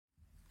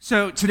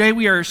So today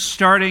we are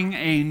starting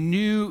a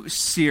new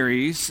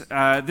series.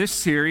 This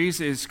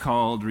series is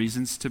called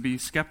Reasons to be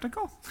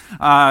Skeptical.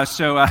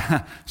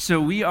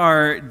 So we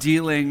are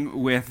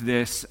dealing with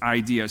this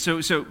idea.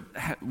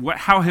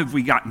 How have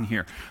we gotten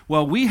here?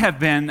 Well, we have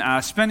been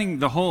spending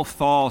the whole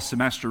fall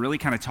semester really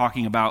kind of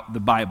talking about the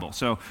Bible.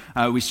 So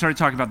we started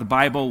talking about the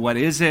Bible. What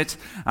is it?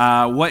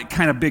 What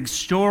kind of big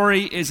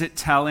story is it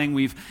telling?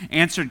 We've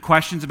answered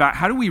questions about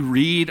how do we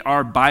read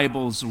our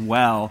Bibles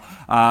well?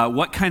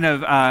 What kind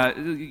of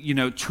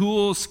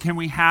tools can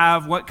we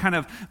have? What kind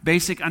of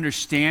basic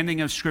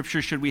understanding of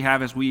Scripture should we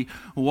have as we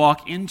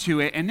walk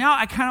into it? And now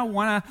I kind of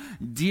want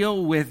to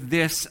deal with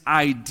this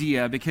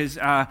idea because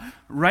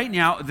right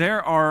now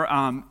there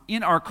are,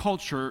 in our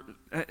culture,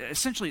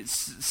 essentially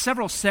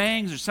several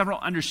sayings or several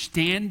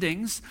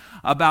understandings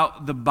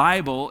about the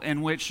Bible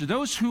in which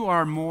those who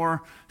are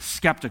more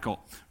skeptical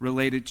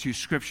related to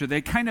Scripture, they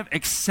kind of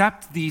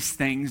accept these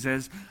things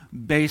as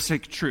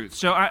basic truth.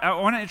 So I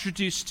want to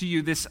introduce to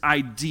you this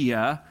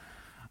idea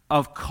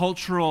of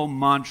cultural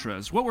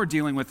mantras. What we're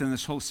dealing with in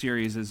this whole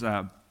series is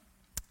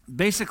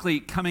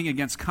basically coming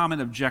against common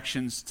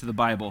objections to the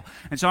Bible.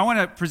 And so I want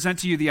to present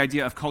to you the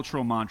idea of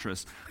cultural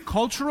mantras.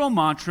 Cultural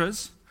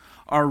mantras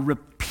are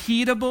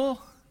repeatable,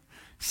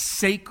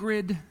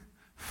 sacred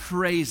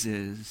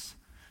phrases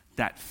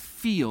that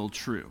feel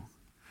true.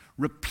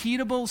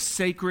 Repeatable,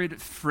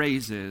 sacred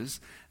phrases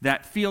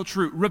that feel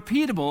true.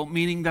 Repeatable,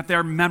 meaning that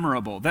they're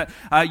memorable, that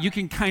you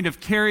can kind of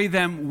carry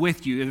them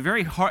with you. They're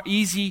very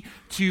easy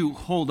to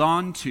hold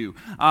on to.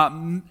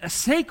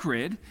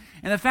 Sacred,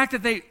 and the fact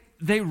that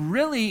they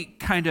really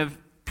kind of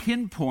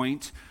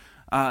pinpoint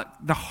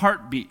the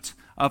heartbeat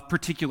of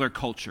particular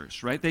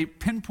cultures, right? They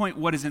pinpoint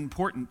what is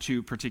important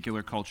to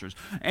particular cultures.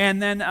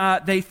 And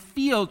then they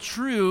feel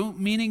true,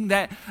 meaning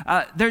that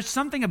there's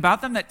something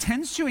about them that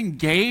tends to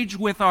engage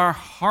with our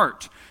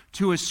heart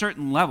to a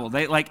certain level.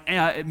 They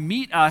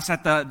meet us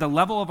at the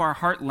level of our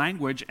heart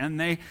language, and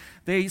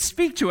they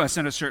speak to us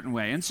in a certain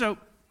way. And so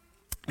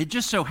it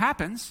just so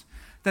happens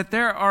that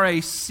there are a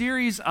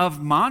series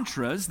of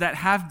mantras that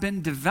have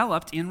been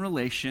developed in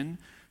relation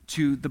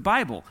to the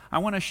Bible. I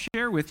want to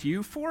share with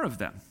you 4 of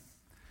them.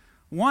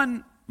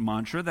 One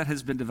mantra that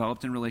has been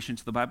developed in relation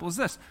to the Bible is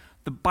this: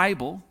 the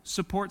Bible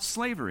supports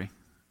slavery.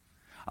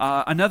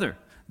 Another,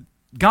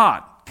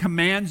 God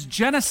commands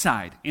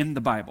genocide in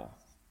the Bible.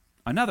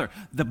 Another,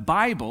 the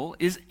Bible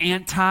is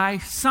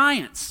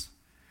anti-science.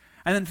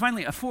 And then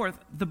finally, a 4th,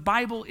 the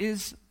Bible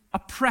is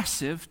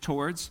oppressive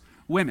towards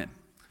women.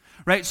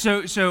 Right,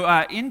 so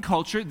in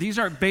culture, these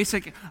are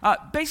basic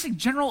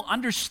general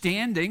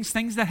understandings,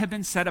 things that have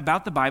been said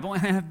about the Bible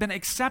and have been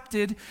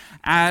accepted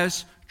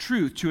as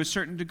truth to a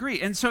certain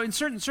degree. And so in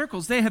certain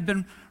circles, they have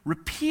been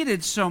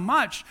repeated so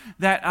much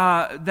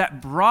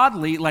that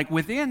broadly, like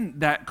within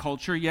that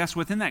culture, yes,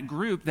 within that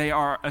group, they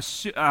are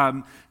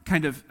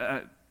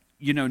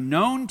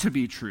known to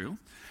be true.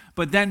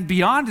 But then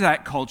beyond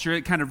that culture,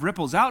 it kind of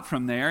ripples out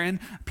from there, and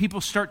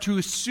people start to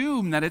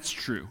assume that it's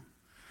true.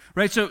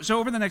 Right, so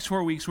over the next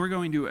 4 weeks, we're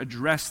going to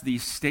address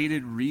these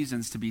stated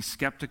reasons to be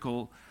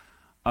skeptical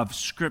of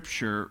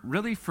Scripture,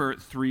 really for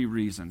 3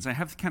 reasons. I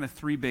have kind of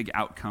 3 big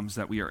outcomes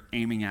that we are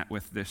aiming at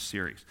with this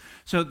series.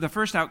 So the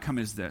first outcome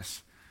is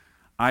this: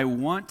 I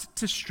want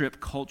to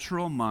strip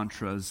cultural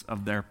mantras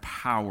of their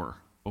power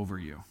over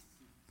you.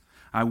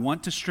 I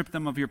want to strip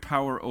them of your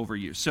power over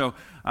you. So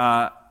when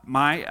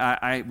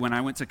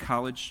I went to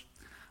college,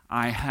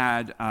 I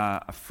had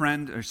a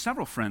friend, or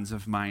several friends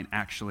of mine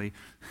actually,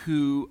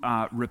 who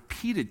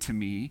repeated to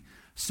me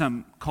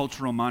some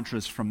cultural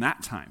mantras from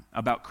that time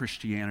about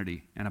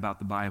Christianity and about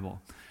the Bible.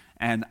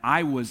 And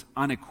I was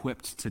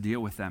unequipped to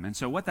deal with them. And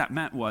so what that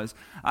meant was,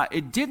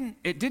 it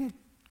didn't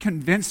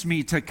convince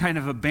me to kind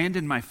of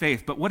abandon my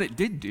faith, but what it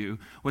did do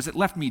was it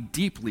left me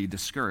deeply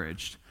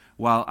discouraged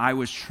while I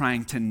was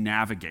trying to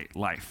navigate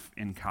life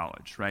in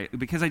college, right?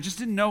 Because I just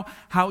didn't know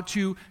how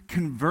to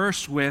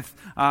converse with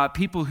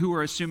people who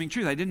were assuming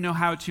truth. I didn't know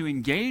how to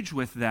engage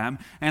with them,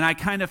 and I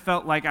kind of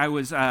felt like I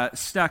was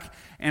stuck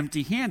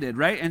empty-handed,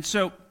 right? And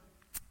so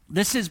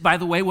this is, by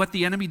the way, what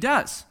the enemy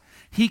does.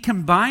 He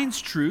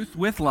combines truth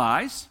with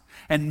lies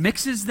and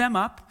mixes them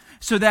up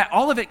so that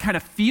all of it kind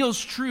of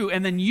feels true,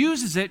 and then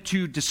uses it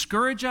to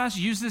discourage us,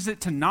 uses it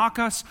to knock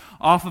us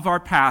off of our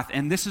path.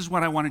 And this is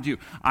what I want to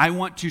do. I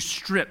want to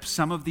strip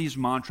some of these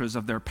mantras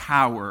of their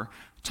power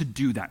to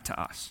do that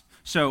to us.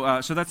 So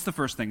that's the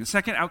first thing. The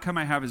second outcome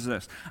I have is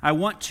this: I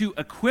want to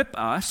equip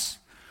us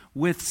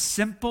with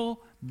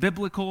simple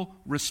biblical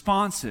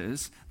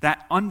responses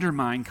that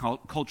undermine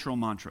cultural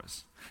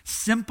mantras.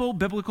 Simple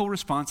biblical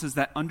responses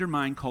that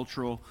undermine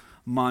cultural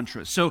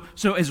mantras. So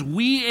as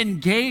we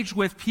engage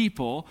with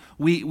people,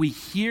 we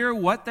hear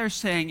what they're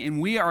saying,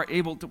 and we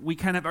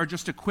kind of are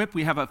just equipped.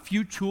 We have a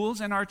few tools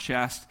in our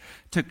chest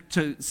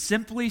to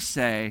simply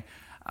say,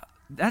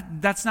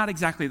 that's not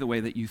exactly the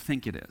way that you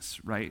think it is,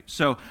 right?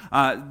 So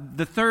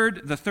the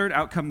third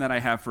outcome that I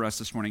have for us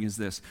this morning is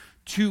this: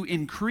 to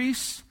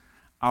increase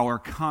our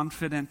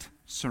confident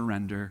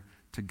surrender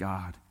to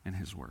God and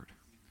His Word.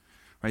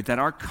 right? That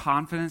our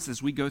confidence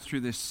as we go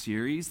through this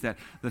series, that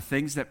the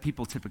things that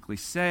people typically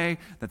say,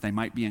 that they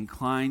might be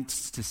inclined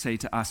to say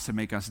to us to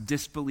make us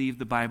disbelieve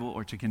the Bible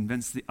or to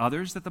convince the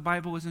others that the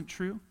Bible isn't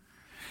true,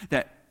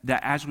 that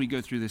as we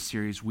go through this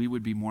series, we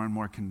would be more and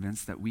more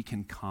convinced that we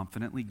can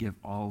confidently give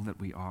all that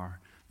we are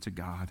to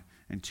God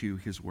and to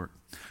his work.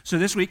 So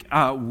this week,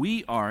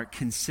 we are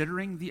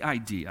considering the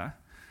idea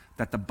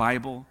that the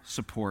Bible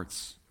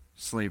supports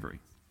slavery.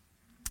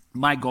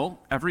 My goal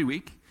every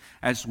week,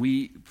 as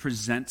we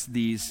present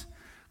these,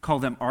 call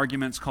them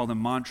arguments, call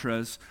them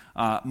mantras,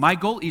 my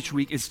goal each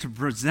week is to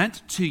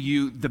present to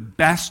you the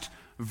best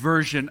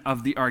version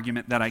of the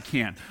argument that I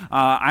can.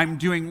 I'm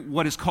doing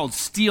what is called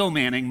steel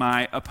manning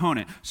my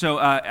opponent. So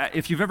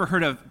if you've ever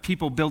heard of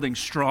people building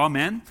straw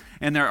men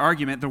in their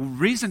argument, the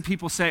reason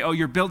people say, oh,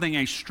 you're building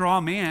a straw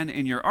man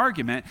in your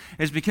argument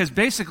is because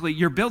basically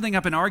you're building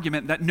up an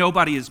argument that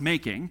nobody is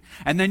making,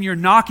 and then you're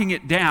knocking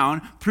it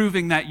down,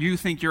 proving that you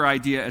think your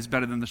idea is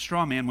better than the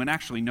straw man when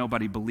actually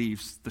nobody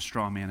believes the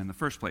straw man in the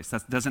first place.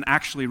 That doesn't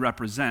actually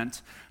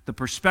represent the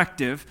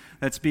perspective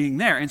that's being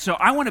there. And so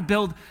I want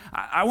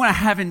to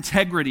have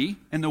integrity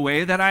in the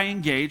way that I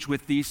engage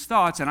with these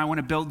thoughts, and I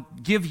want to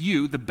give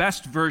you the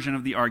best version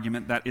of the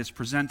argument that is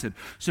presented.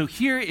 So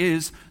here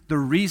is the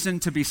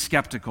reason to be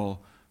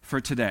skeptical for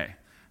today.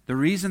 The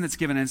reason that's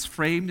given is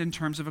framed in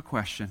terms of a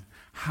question.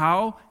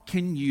 How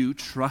can you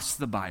trust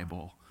the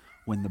Bible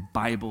when the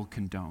Bible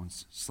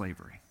condones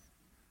slavery?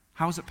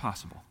 How is it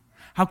possible?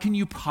 How can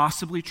you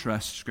possibly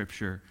trust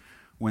Scripture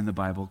when the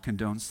Bible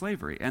condones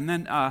slavery? And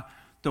then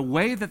the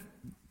way that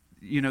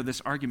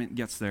this argument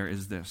gets there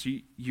is this.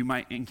 You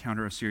might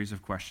encounter a series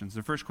of questions.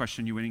 The first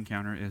question you would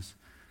encounter is,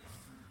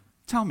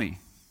 tell me,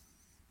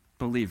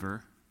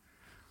 believer,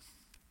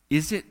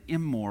 is it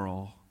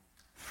immoral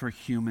for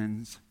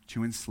humans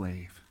to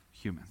enslave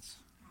humans?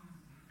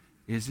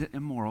 Is it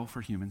immoral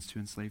for humans to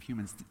enslave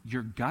humans?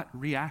 Your gut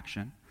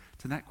reaction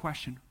to that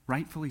question,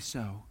 rightfully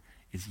so,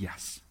 is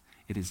yes.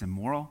 It is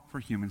immoral for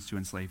humans to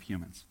enslave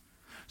humans.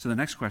 So the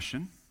next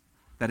question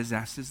that is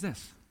asked is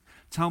this.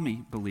 Tell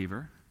me,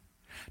 believer,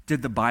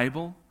 did the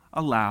Bible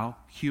allow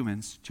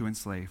humans to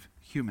enslave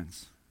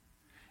humans?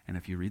 And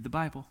if you read the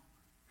Bible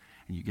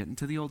and you get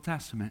into the Old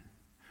Testament,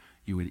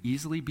 you would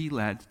easily be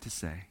led to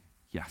say,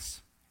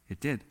 yes, it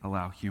did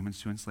allow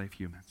humans to enslave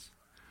humans.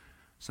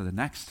 So the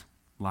next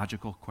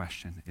logical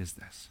question is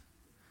this.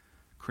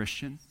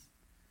 Christian,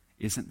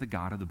 isn't the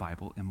God of the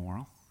Bible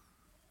immoral?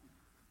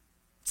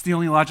 It's the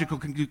only logical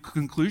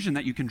conclusion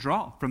that you can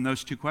draw from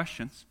those two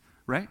questions,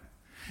 right?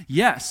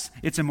 Yes,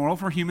 it's immoral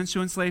for humans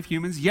to enslave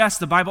humans. Yes,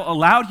 the Bible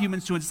allowed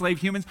humans to enslave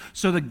humans,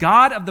 so the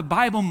God of the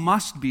Bible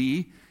must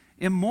be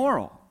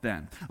immoral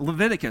then.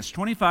 Leviticus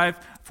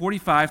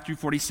 25:45 through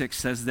 46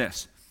 says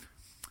this.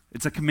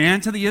 It's a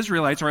command to the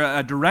Israelites, or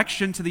a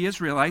direction to the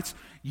Israelites.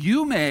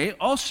 You may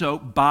also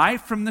buy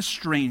from the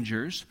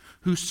strangers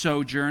who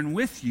sojourn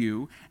with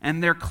you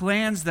and their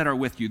clans that are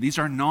with you. These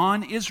are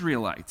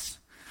non-Israelites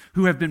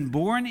who have been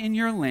born in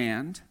your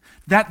land,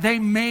 that they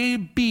may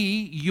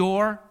be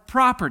your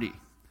property.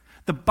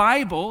 The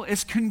Bible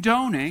is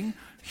condoning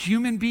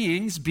human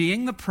beings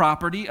being the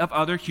property of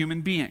other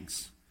human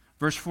beings.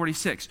 Verse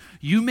 46,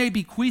 you may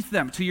bequeath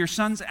them to your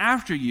sons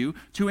after you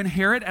to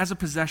inherit as a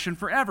possession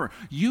forever.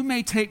 You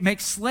may make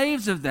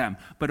slaves of them,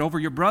 but over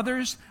your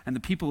brothers and the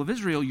people of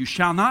Israel you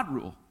shall not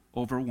rule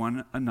over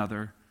one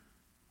another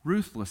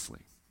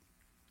ruthlessly.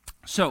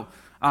 So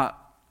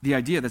the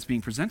idea that's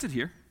being presented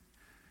here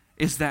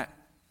is that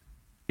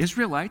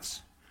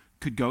Israelites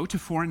could go to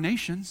foreign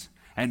nations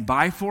and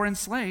buy foreign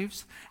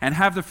slaves and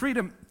have the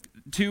freedom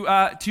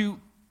to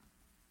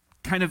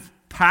kind of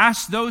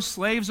pass those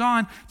slaves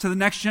on to the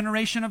next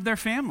generation of their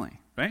family,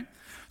 right?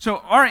 So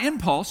our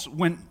impulse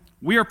when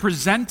we are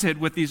presented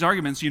with these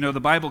arguments, the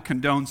Bible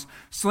condones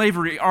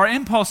slavery, our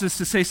impulse is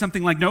to say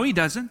something like, no, he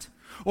doesn't.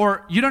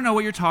 Or, you don't know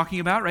what you're talking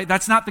about, right?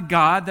 That's not the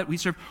God that we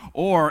serve.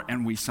 Or,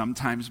 and we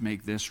sometimes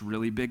make this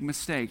really big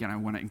mistake, and I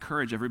want to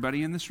encourage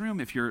everybody in this room,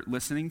 if you're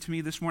listening to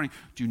me this morning,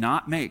 do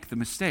not make the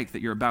mistake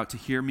that you're about to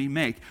hear me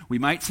make. We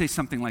might say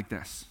something like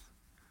this.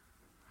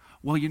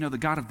 Well, the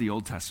God of the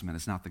Old Testament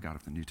is not the God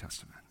of the New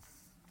Testament.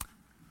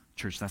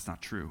 Church, that's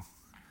not true.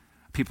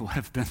 People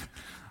have been,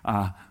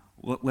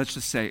 let's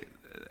just say,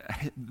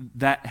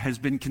 that has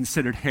been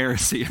considered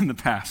heresy in the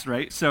past,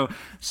 right? So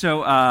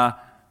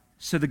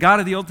the God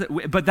of the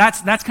Old, but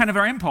that's kind of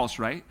our impulse,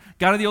 right?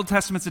 God of the Old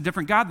Testament's a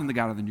different God than the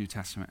God of the New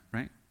Testament,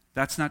 right?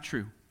 That's not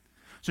true.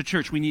 So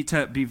church, we need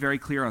to be very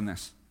clear on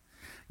this.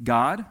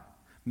 God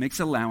makes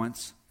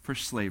allowance for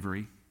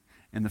slavery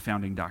in the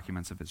founding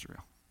documents of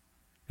Israel.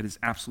 It is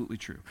absolutely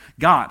true.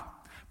 God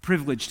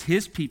privileged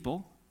his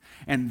people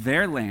and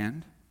their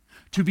land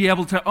to be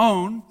able to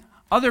own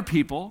other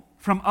people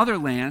from other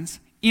lands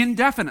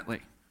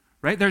indefinitely.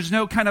 Right? There's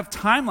no kind of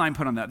timeline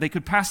put on that. They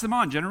could pass them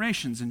on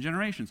generations and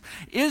generations.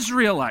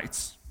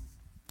 Israelites,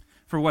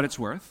 for what it's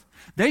worth,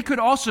 They could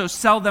also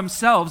sell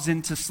themselves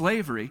into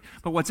slavery.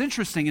 But what's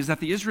interesting is that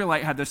the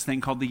Israelite had this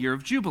thing called the year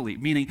of Jubilee,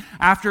 meaning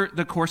after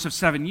the course of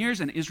 7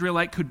 years, an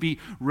Israelite could be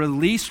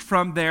released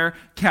from their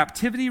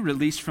captivity,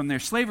 released from their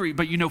slavery.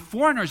 But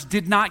foreigners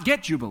did not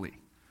get Jubilee.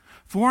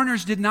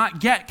 Foreigners did not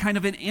get kind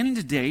of an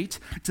end date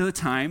to the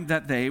time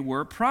that they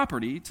were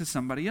property to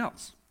somebody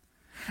else.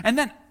 And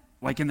then,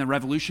 like in the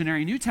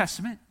revolutionary New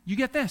Testament, you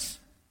get this.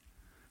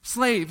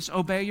 Slaves,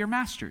 obey your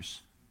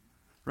masters,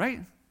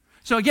 right?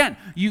 So again,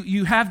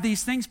 you have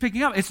these things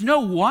picking up. It's no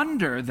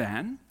wonder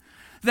then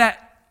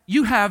that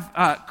you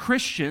have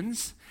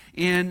Christians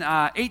in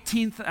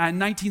 18th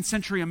and 19th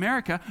century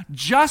America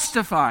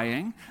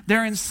justifying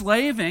their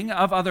enslaving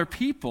of other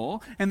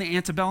people in the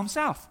antebellum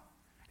South.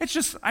 It's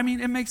just,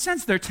 it makes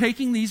sense. They're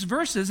taking these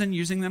verses and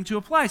using them to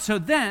apply. So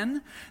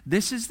then,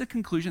 this is the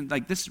conclusion.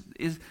 This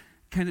is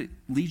kind of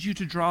leads you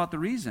to draw out the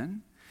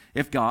reason.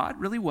 If God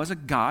really was a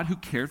God who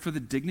cared for the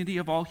dignity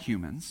of all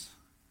humans,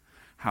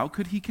 how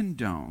could he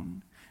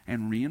condone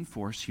and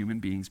reinforce human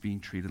beings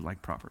being treated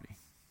like property?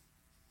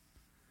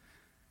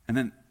 And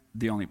then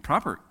the only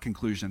proper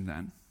conclusion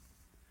then,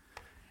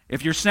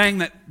 if you're saying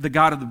that the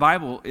God of the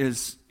Bible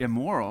is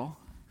immoral,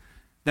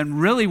 then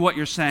really what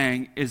you're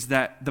saying is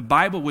that the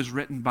Bible was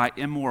written by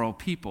immoral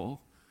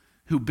people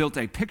who built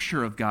a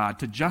picture of God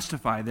to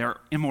justify their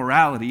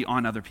immorality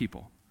on other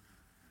people.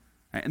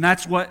 And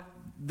that's what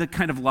the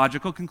kind of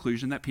logical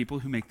conclusion that people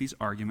who make these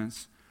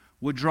arguments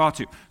would draw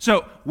to.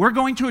 So we're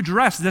going to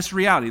address this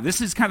reality. This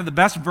is kind of the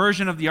best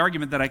version of the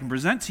argument that I can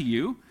present to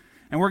you.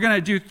 And we're going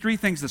to do three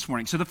things this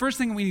morning. So the first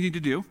thing we need to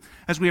do,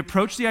 as we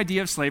approach the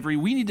idea of slavery,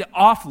 we need to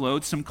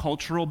offload some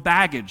cultural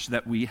baggage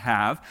that we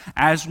have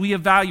as we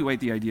evaluate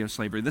the idea of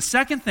slavery. The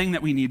second thing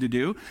that we need to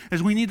do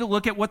is we need to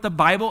look at what the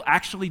Bible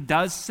actually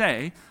does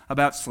say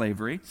about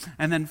slavery.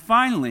 And then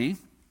finally,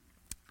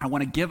 I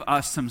want to give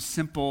us some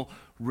simple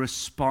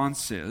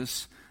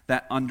responses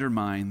that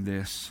undermine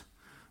this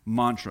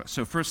mantra.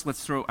 So first,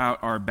 let's throw out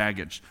our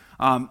baggage.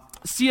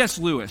 C.S.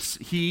 Lewis,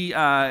 he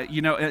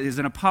is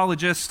an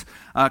apologist,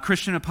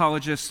 Christian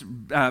apologist,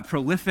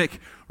 prolific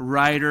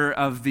writer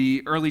of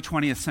the early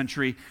 20th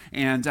century.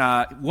 And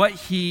what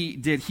he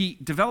did, he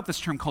developed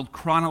this term called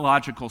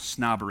chronological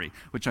snobbery,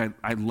 which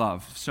I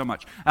love so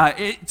much.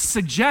 It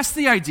suggests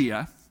the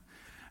idea,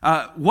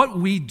 what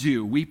we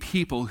do, we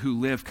people who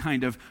live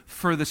kind of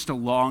furthest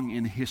along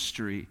in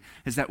history,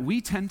 is that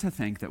we tend to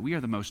think that we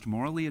are the most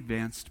morally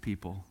advanced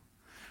people,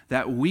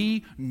 that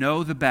we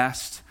know the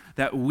best,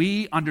 that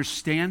we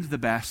understand the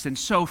best. And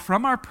so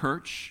from our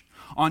perch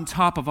on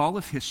top of all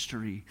of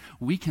history,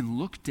 we can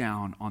look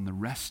down on the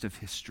rest of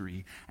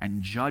history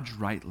and judge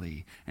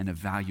rightly and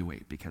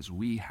evaluate because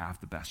we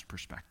have the best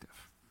perspective.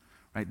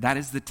 Right? That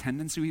is the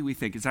tendency we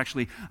think. It's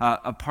actually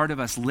a part of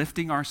us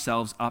lifting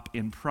ourselves up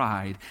in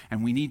pride,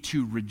 and we need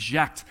to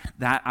reject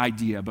that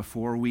idea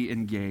before we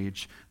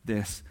engage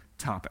this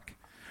topic.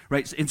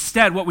 Right? So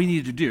instead, what we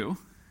need to do,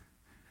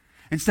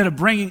 instead of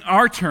bringing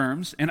our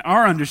terms and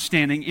our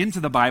understanding into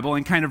the Bible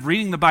and kind of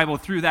reading the Bible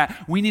through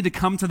that, we need to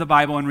come to the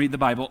Bible and read the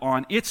Bible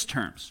on its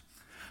terms.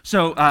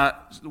 So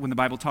when the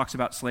Bible talks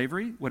about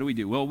slavery, what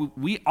do? Well,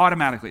 we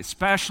automatically,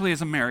 especially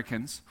as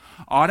Americans,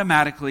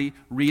 automatically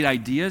read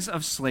ideas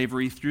of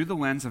slavery through the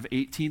lens of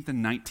 18th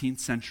and 19th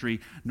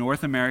century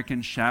North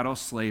American chattel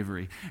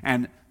slavery.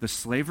 And the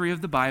slavery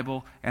of the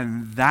Bible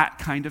and that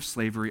kind of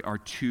slavery are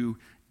two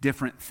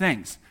different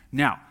things.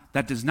 Now,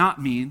 that does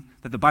not mean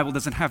that the Bible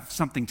doesn't have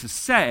something to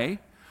say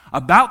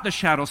about the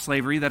chattel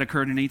slavery that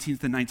occurred in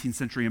 18th and 19th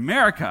century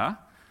America,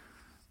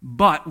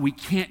 but we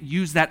can't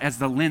use that as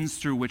the lens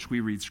through which we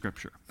read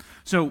Scripture.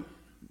 So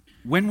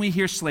when we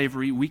hear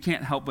slavery, we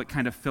can't help but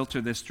kind of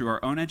filter this through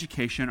our own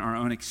education, our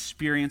own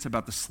experience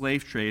about the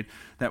slave trade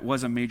that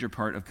was a major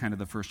part of kind of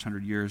the first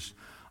 100 years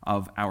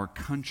of our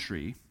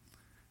country.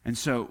 And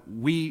so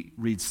we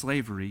read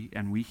slavery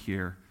and we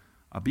hear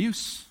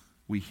abuse,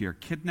 we hear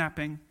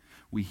kidnapping,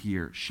 we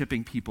hear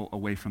shipping people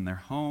away from their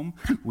home.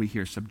 We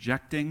hear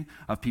subjecting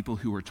of people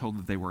who were told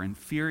that they were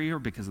inferior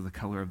because of the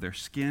color of their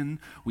skin.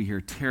 We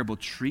hear terrible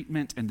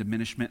treatment and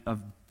diminishment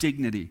of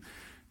dignity.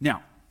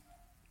 Now,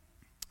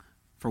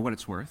 for what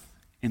it's worth,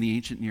 in the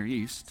ancient Near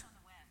East,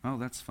 oh,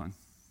 that's fun.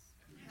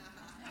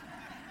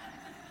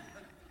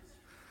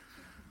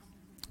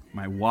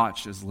 My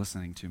watch is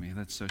listening to me.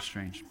 That's so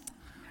strange.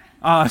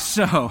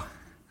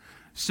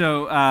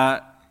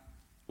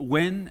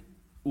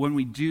 When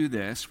we do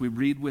this, we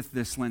read with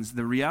this lens,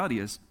 the reality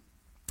is,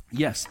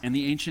 yes, in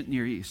the ancient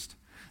Near East,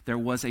 there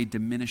was a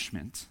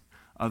diminishment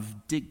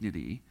of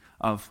dignity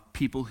of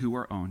people who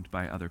were owned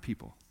by other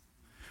people,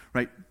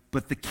 right?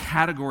 But the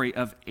category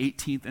of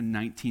 18th and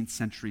 19th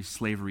century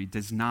slavery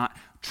does not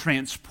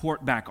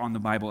transport back on the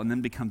Bible and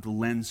then become the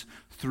lens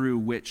through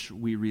which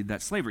we read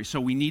that slavery. So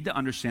we need to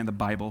understand the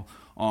Bible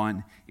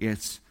on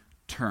its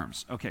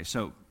terms. Okay,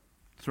 so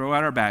throw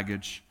out our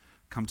baggage,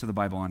 come to the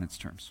Bible on its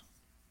terms.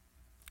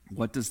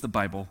 What does the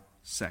Bible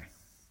say?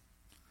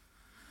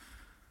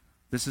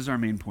 This is our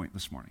main point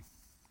this morning.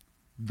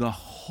 The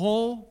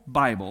whole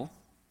Bible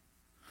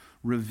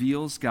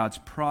reveals God's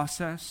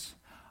process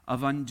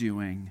of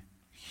undoing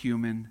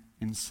human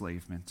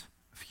enslavement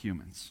of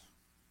humans.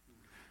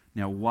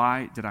 Now,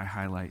 why did I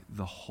highlight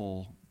the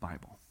whole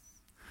Bible?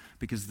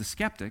 Because the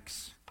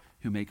skeptics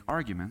who make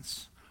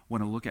arguments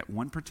want to look at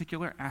one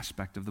particular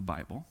aspect of the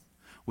Bible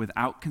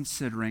without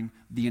considering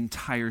the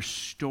entire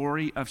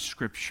story of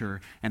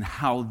Scripture and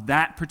how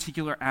that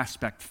particular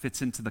aspect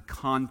fits into the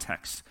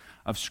context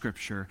of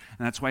Scripture.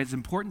 And that's why it's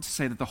important to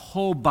say that the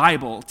whole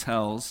Bible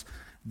tells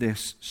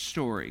this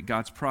story,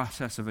 God's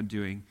process of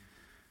undoing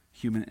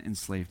human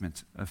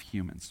enslavement of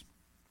humans.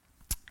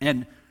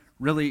 And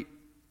really,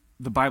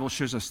 the Bible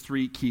shows us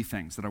three key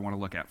things that I want to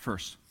look at.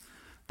 First,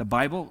 the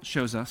Bible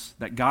shows us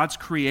that God's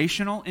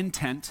creational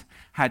intent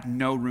had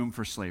no room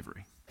for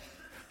slavery.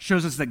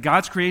 Shows us that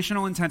God's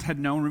creational intent had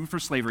no room for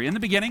slavery. In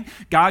the beginning,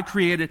 God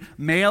created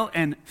male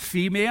and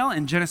female.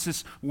 In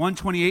Genesis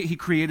 1:28, he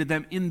created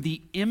them in the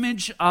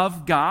image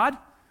of God,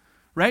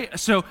 right?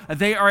 So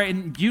they are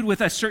imbued with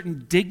a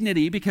certain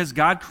dignity because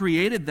God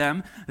created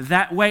them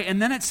that way.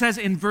 And then it says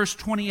in verse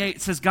 28,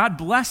 it says, God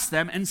blessed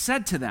them and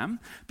said to them,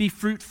 be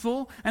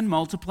fruitful and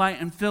multiply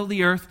and fill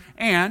the earth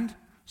and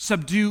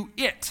subdue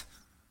it,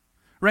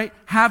 right?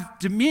 Have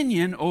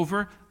dominion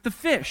over the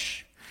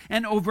fish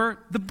and over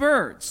the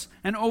birds,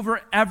 and over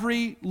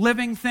every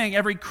living thing,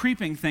 every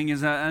creeping thing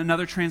is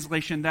another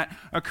translation that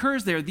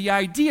occurs there. The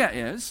idea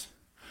is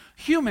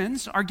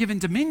humans are given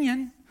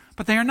dominion,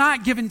 but they are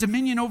not given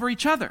dominion over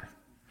each other.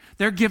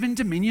 They're given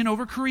dominion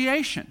over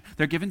creation.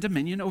 They're given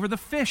dominion over the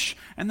fish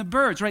and the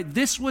birds, right?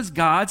 This was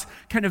God's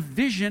kind of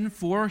vision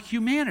for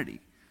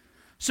humanity.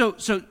 So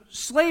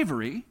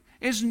slavery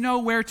is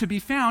nowhere to be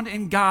found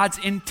in God's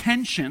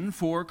intention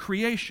for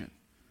creation.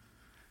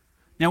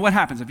 Now, what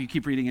happens if you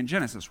keep reading in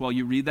Genesis? Well,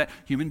 you read that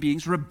human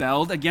beings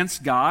rebelled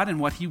against God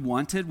and what he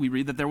wanted. We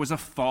read that there was a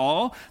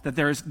fall, that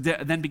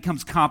then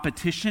becomes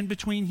competition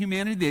between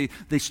humanity.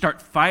 They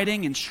start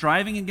fighting and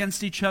striving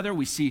against each other.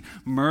 We see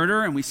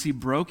murder and we see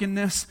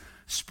brokenness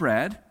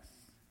spread.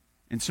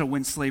 And so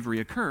when slavery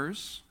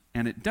occurs,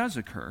 and it does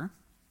occur,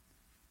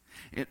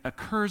 it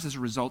occurs as a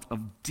result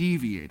of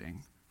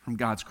deviating from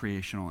God's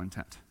creational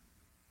intent.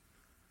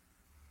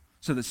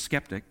 So the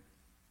skeptic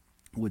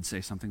would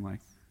say something like,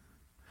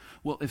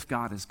 well, if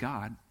God is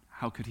God,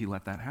 how could he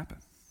let that happen?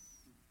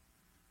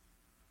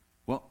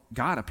 Well,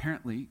 God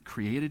apparently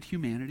created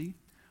humanity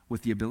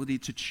with the ability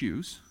to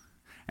choose,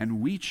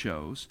 and we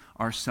chose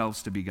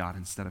ourselves to be God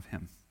instead of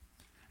him.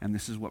 And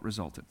this is what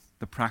resulted.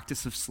 The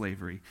practice of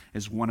slavery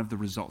is one of the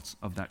results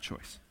of that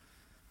choice.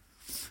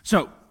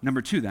 So,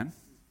 number two then,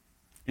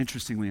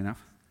 interestingly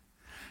enough,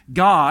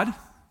 God,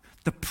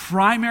 the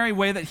primary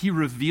way that he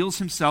reveals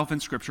himself in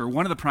Scripture,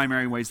 one of the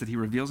primary ways that he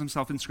reveals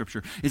himself in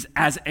Scripture, is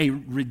as a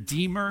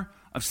redeemer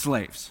of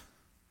slaves.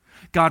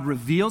 God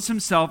reveals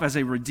himself as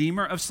a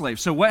redeemer of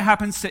slaves. So what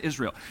happens to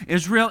Israel?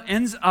 Israel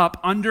ends up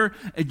under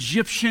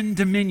Egyptian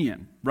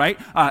dominion, right?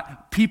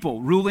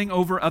 People ruling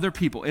over other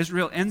people.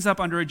 Israel ends up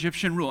under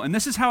Egyptian rule. And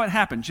this is how it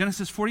happened.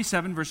 Genesis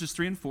 47, verses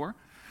 3 and 4.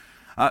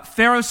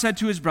 Pharaoh said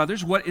to his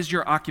brothers, what is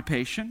your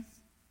occupation?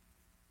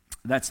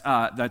 That's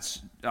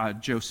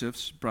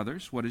Joseph's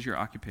brothers. What is your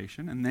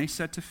occupation? And they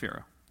said to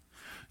Pharaoh,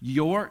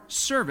 your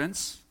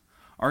servants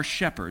are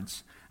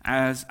shepherds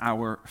as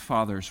our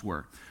fathers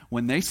were.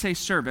 When they say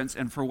servants,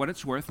 and for what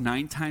it's worth,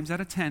 9 times out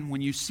of 10,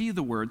 when you see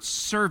the word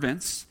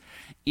servants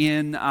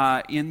in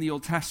the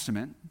Old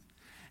Testament,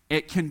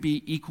 it can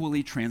be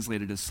equally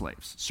translated as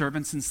slaves.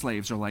 Servants and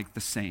slaves are like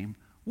the same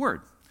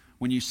word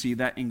when you see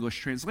that English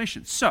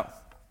translation. So,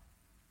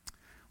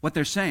 what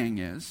they're saying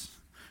is,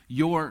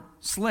 your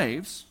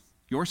slaves,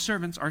 your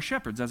servants are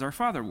shepherds, as our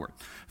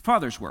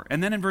fathers were.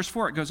 And then in verse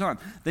 4 it goes on.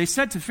 They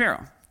said to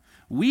Pharaoh,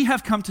 we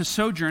have come to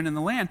sojourn in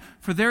the land,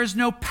 for there is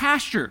no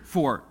pasture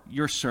for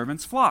your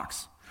servants'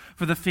 flocks.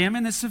 For the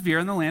famine is severe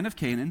in the land of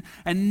Canaan,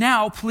 and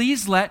now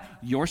please let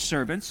your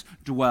servants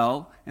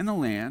dwell in the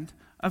land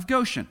of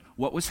Goshen.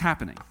 What was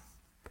happening?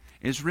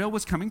 Israel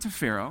was coming to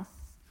Pharaoh.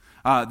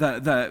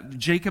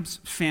 Jacob's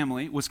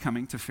family was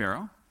coming to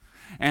Pharaoh,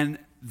 and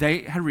they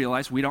had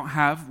realized we don't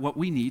have what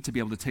we need to be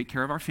able to take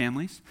care of our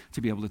families,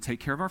 to be able to take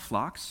care of our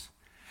flocks.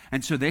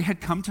 And so they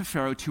had come to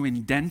Pharaoh to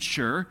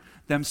indenture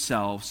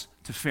themselves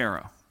to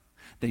Pharaoh.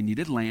 They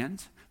needed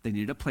land, they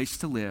needed a place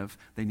to live,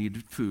 they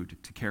needed food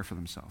to care for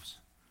themselves.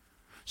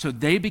 So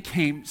they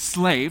became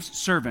slaves,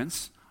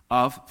 servants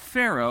of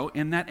Pharaoh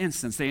in that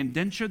instance. They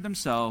indentured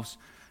themselves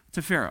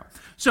to Pharaoh.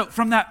 So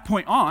from that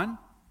point on,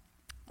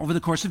 over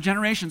the course of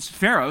generations,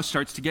 Pharaoh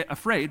starts to get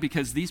afraid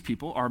because these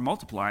people are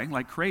multiplying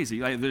like crazy.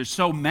 There's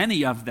so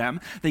many of them.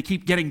 They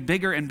keep getting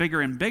bigger and bigger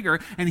and bigger,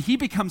 and he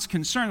becomes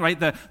concerned, right?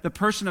 The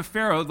person of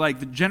Pharaoh, like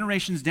the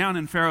generations down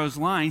in Pharaoh's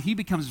line, he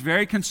becomes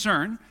very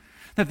concerned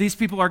that these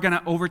people are going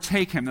to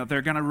overtake him, that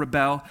they're going to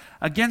rebel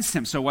against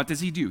him. So what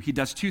does he do? He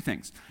does two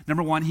things.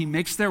 Number one, he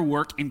makes their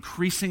work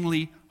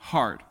increasingly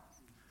hard.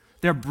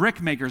 They're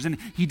brick makers, and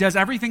he does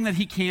everything that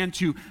he can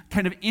to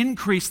kind of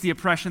increase the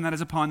oppression that is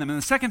upon them. And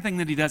the second thing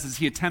that he does is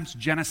he attempts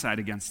genocide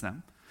against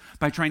them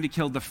by trying to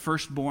kill the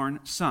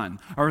firstborn son,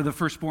 or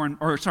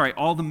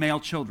all the male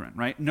children,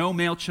 right? No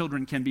male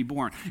children can be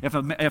born.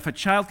 If a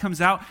child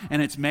comes out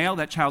and it's male,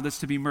 that child is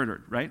to be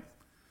murdered, right?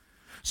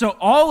 So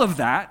all of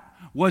that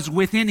was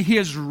within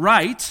his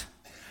right,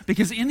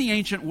 because in the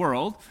ancient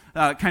world,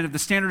 kind of the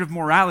standard of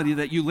morality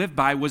that you lived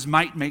by was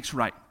might makes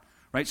right.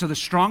 Right? So the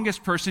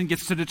strongest person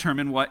gets to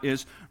determine what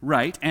is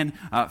right. And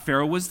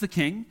Pharaoh was the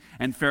king,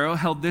 and Pharaoh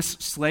held this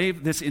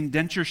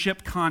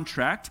indentureship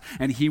contract,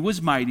 and he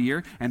was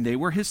mightier, and they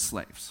were his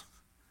slaves.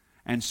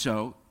 And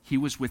so he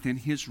was within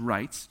his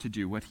rights to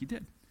do what he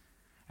did.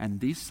 And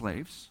these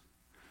slaves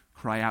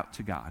cry out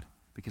to God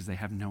because they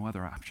have no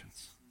other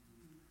options.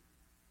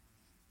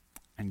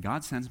 And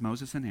God sends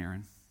Moses and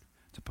Aaron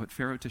to put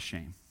Pharaoh to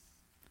shame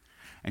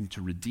and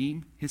to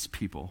redeem his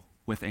people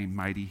with a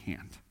mighty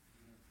hand.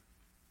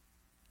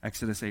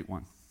 Exodus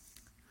 8:1.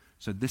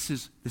 So this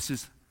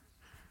is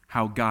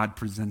how God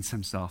presents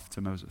himself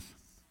to Moses.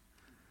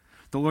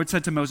 The Lord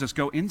said to Moses,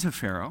 "Go into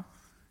Pharaoh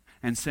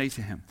and say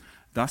to him,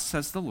 'Thus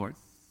says the Lord,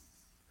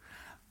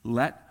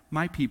 let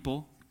my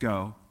people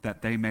go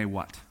that they may'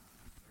 what?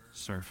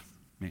 Serve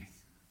me."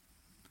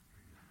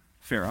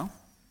 Pharaoh,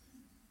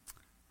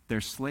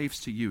 they're slaves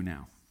to you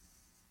now.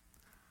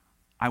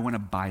 I want to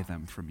buy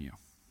them from you.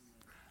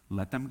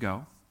 Let them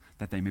go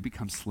that they may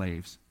become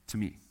slaves to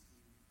me.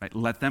 Right?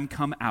 Let them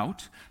come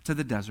out to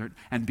the desert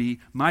and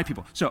be my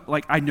people. So,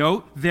 I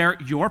know they're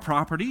your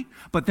property,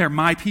 but they're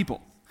my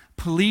people.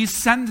 Please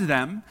send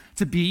them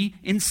to be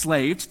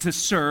enslaved, to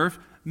serve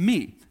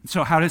me.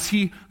 So how does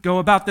he go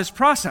about this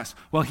process?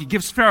 Well, he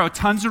gives Pharaoh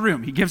tons of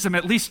room. He gives him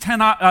at least 10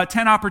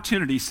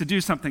 opportunities to do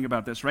something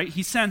about this, right?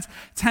 He sends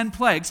 10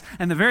 plagues,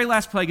 and the very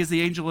last plague is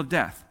the angel of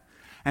death.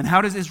 And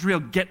how does Israel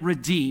get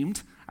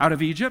redeemed out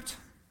of Egypt?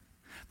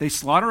 They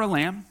slaughter a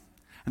lamb,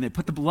 and they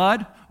put the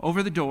blood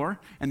over the door,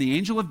 and the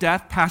angel of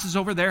death passes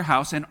over their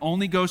house and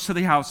only goes to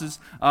the houses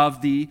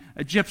of the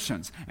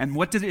Egyptians. And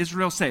what did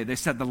Israel say? They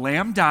said, the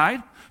lamb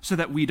died so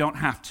that we don't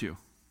have to.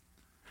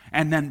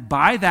 And then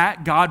by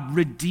that, God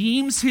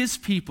redeems his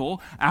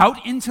people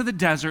out into the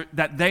desert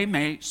that they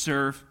may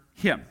serve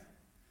him.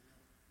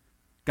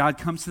 God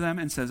comes to them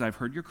and says, I've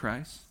heard your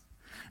cries,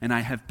 and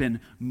I have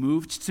been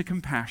moved to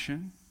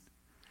compassion,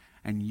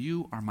 and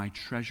you are my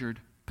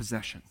treasured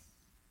possession.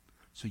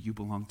 So you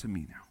belong to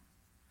me now.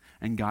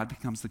 And God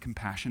becomes the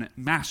compassionate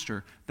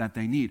master that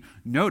they need.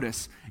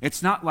 Notice,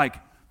 it's not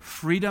like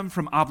freedom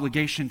from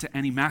obligation to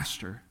any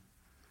master.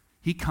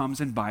 He comes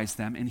and buys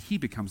them, and he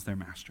becomes their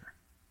master.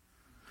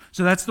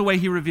 So that's the way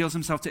he reveals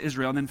himself to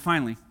Israel. And then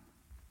finally,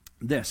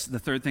 the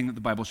third thing that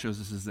the Bible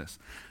shows us is this.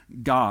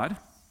 God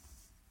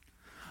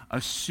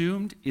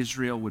assumed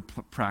Israel would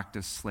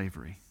practice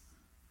slavery,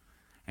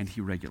 and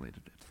he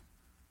regulated it.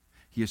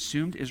 He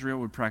assumed Israel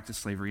would practice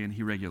slavery, and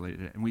he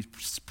regulated it. And we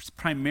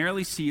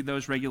primarily see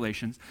those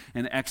regulations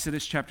in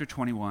Exodus chapter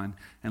 21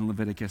 and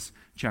Leviticus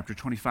chapter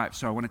 25.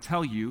 So I want to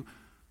tell you,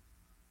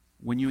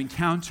 when you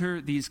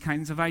encounter these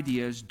kinds of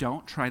ideas,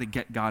 don't try to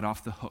get God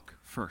off the hook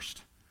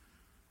first,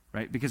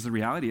 right? Because the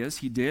reality is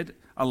he did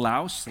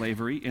allow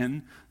slavery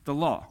in the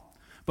law.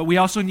 But we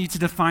also need to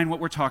define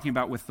what we're talking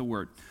about with the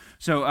word.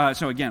 So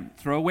again,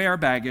 throw away our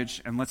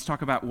baggage, and let's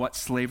talk about what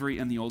slavery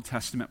in the Old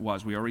Testament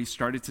was. We already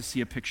started to see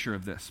a picture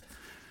of this.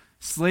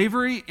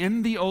 Slavery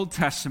in the Old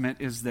Testament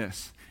is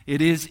this.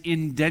 It is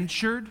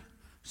indentured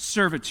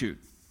servitude,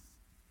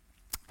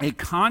 a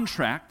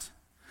contract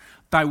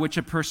by which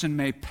a person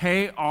may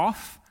pay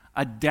off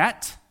a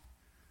debt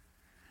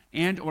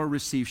and or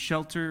receive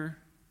shelter,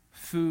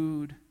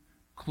 food,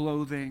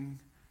 clothing,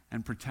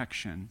 and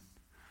protection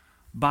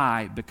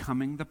by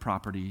becoming the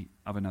property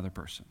of another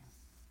person.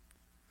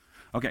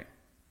 Okay,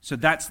 so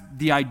that's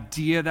the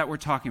idea that we're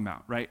talking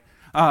about, right?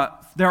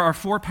 There are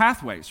 4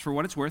 pathways, for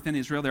what it's worth, in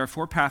Israel. There are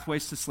 4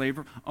 pathways to slave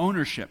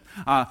ownership.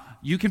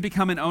 You can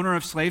become an owner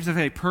of slaves if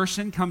a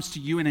person comes to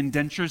you and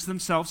indentures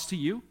themselves to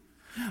you.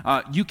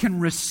 You can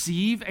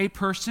receive a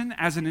person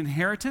as an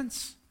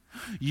inheritance.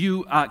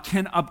 You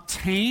can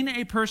obtain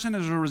a person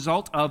as a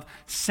result of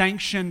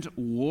sanctioned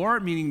war,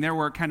 meaning there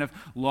were kind of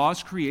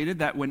laws created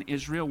that when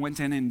Israel went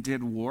in and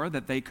did war,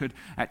 that they could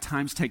at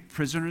times take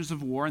prisoners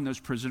of war, and those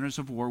prisoners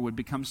of war would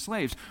become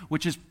slaves,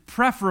 which is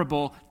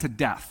preferable to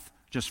death,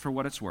 just for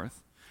what it's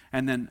worth.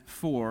 And then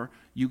 4,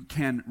 you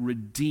can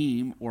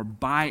redeem or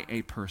buy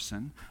a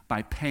person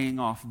by paying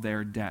off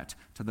their debt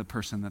to the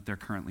person that they're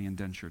currently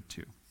indentured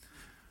to.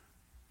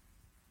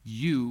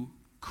 You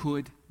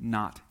could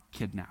not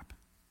kidnap.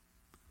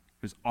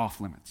 It was off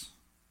limits.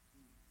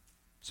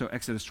 So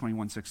Exodus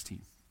 21:16.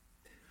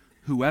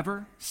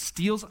 Whoever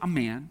steals a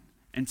man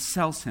and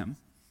sells him,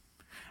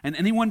 and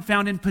anyone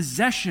found in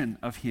possession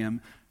of him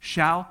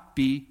shall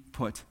be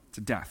put to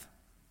death.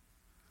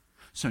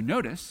 So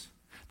notice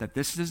that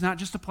this does not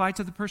just apply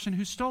to the person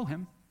who stole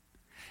him.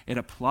 It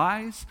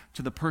applies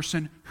to the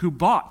person who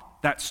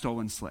bought that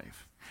stolen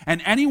slave.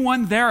 And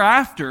anyone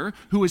thereafter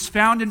who is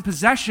found in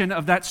possession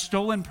of that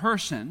stolen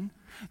person,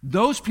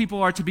 those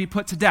people are to be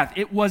put to death.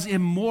 It was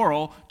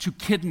immoral to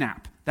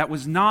kidnap. That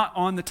was not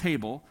on the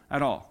table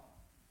at all.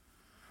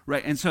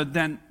 Right, and so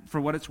then,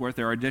 for what it's worth,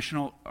 there are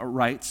additional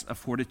rights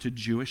afforded to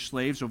Jewish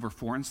slaves over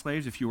foreign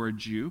slaves. If you were a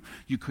Jew,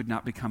 you could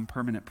not become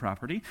permanent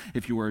property.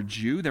 If you were a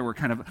Jew, there were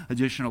kind of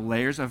additional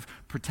layers of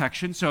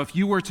protection. So if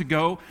you were to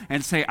go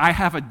and say, I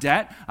have a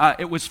debt,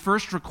 it was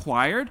first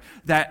required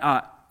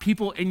that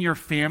people in your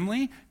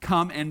family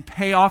come and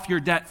pay off your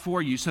debt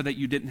for you so that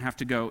you didn't have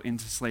to go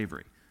into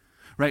slavery.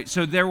 Right,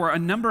 so there were a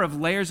number of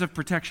layers of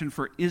protection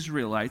for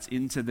Israelites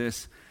into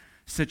this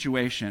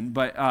situation,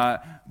 but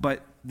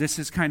this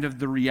is kind of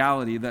the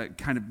reality, the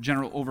kind of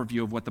general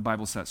overview of what the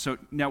Bible says. So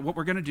now what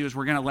we're going to do is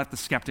we're going to let the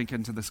skeptic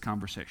into this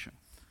conversation.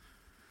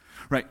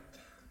 Right?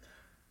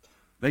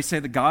 They say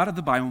the God of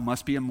the Bible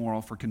must be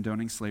immoral for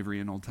condoning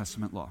slavery in Old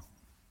Testament law.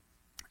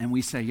 And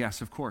we say,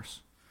 yes, of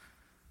course.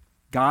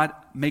 God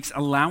makes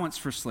allowance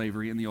for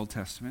slavery in the Old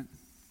Testament,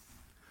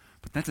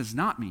 but that does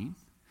not mean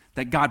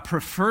that God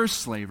prefers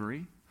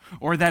slavery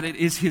or that it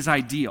is his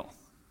ideal.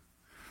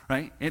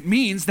 Right? It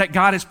means that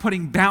God is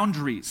putting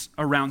boundaries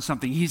around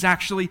something. He's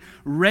actually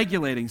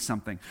regulating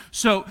something.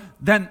 So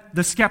then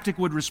the skeptic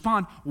would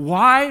respond,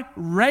 why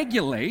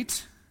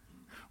regulate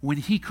when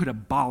he could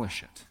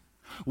abolish it?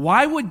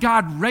 Why would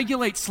God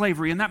regulate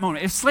slavery in that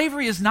moment? If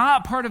slavery is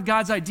not a part of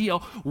God's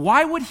ideal,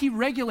 why would he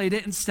regulate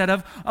it instead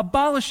of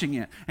abolishing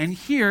it? And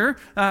here,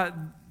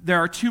 there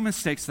are two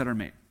mistakes that are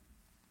made.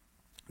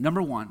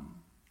 Number one,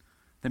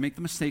 they make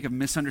the mistake of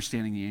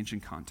misunderstanding the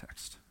ancient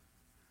context.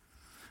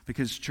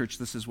 Because, church,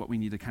 this is what we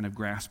need to kind of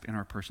grasp in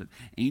our person.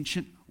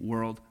 Ancient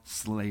world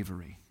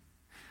slavery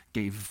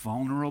gave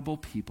vulnerable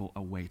people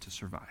a way to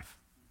survive.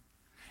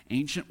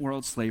 Ancient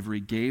world slavery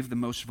gave the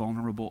most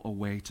vulnerable a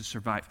way to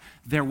survive.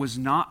 There was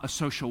not a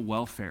social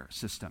welfare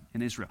system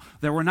in Israel.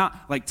 There were not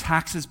like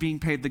taxes being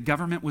paid. The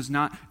government was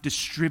not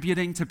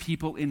distributing to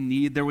people in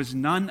need. There was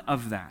none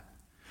of that.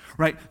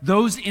 Right?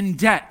 Those in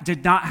debt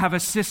did not have a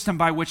system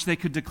by which they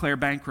could declare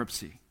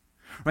bankruptcy.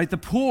 Right? The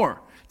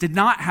poor did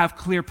not have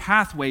clear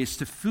pathways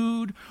to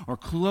food or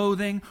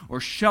clothing or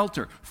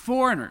shelter.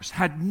 Foreigners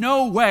had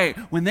no way,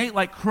 when they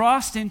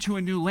crossed into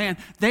a new land,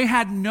 they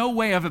had no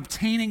way of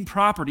obtaining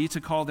property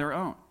to call their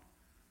own.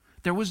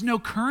 There was no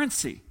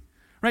currency,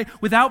 right?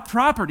 Without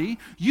property,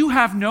 you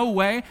have no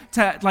way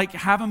to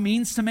have a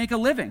means to make a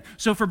living.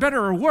 So for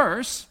better or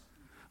worse,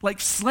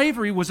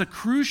 slavery was a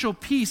crucial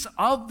piece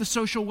of the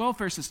social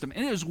welfare system.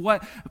 It is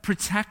what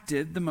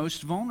protected the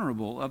most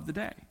vulnerable of the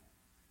day.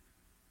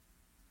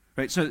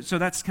 Right, so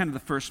that's kind of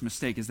the first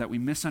mistake, is that we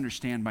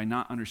misunderstand by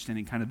not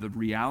understanding kind of the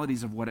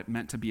realities of what it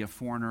meant to be a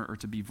foreigner or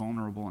to be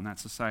vulnerable in that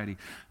society.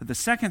 But the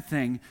second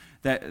kind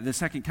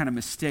of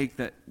mistake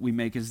that we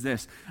make is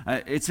this.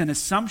 It's an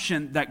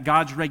assumption that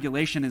God's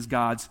regulation is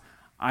God's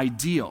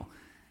ideal.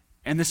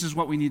 And this is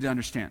what we need to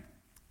understand.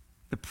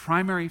 The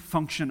primary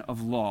function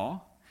of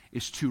law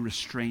is to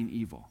restrain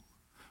evil.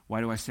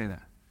 Why do I say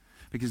that?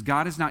 Because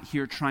God is not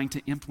here trying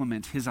to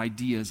implement his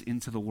ideas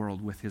into the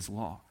world with his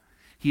law.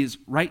 He is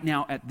right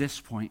now at this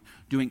point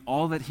doing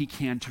all that he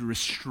can to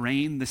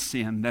restrain the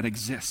sin that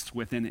exists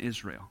within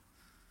Israel.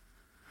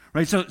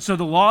 Right? So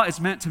the law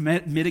is meant to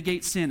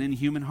mitigate sin in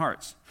human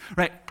hearts.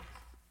 Right?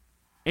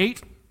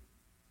 8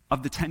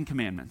 of the 10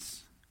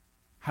 commandments,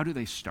 how do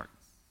they start?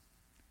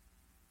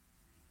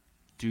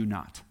 Do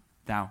not.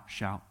 Thou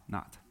shalt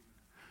not.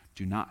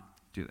 Do not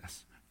do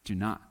this. Do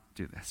not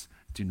do this.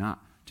 Do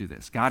not do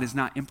this. God is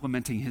not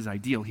implementing his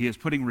ideal. He is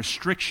putting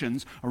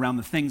restrictions around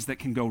the things that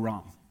can go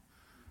wrong.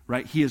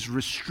 Right? He is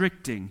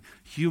restricting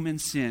human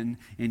sin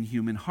in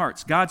human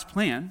hearts. God's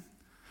plan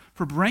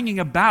for bringing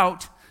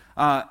about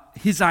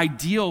his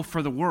ideal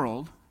for the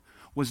world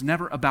was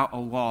never about a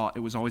law.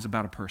 It was always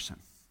about a person.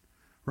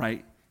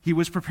 Right? He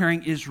was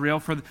preparing Israel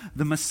for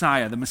the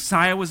Messiah. The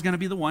Messiah was going to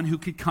be the one who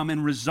could come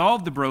and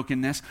resolve the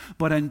brokenness,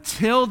 but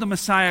until the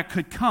Messiah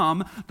could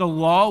come, the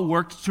law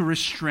worked to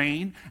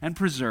restrain and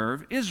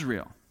preserve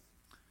Israel.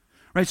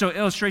 Right? So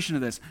illustration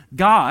of this.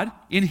 God,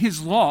 in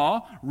his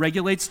law,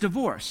 regulates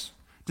divorce.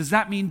 Does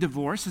that mean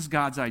divorce is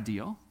God's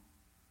ideal?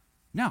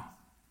 No,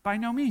 by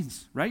no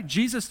means, right?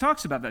 Jesus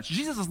talks about that.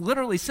 Jesus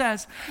literally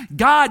says,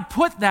 God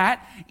put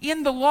that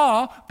in the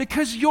law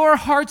because your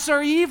hearts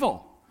are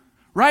evil,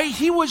 right?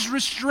 He was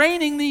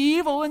restraining the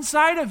evil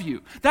inside of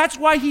you. That's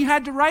why he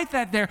had to write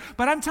that there.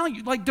 But I'm telling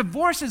you,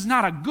 divorce is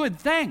not a good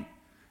thing.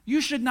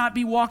 You should not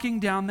be walking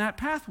down that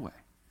pathway.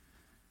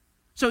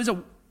 So is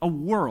a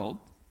world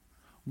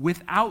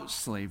without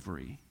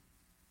slavery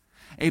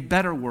a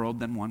better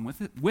world than one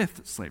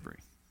with slavery?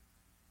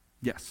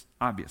 Yes,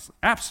 obviously.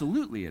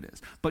 Absolutely it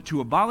is. But to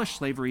abolish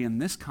slavery in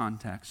this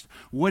context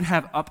would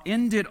have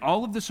upended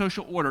all of the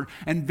social order,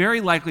 and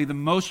very likely the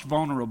most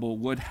vulnerable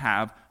would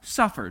have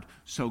suffered.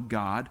 So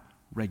God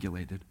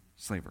regulated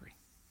slavery.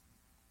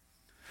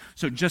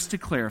 So just to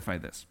clarify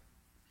this,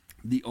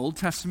 the Old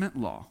Testament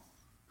law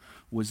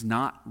was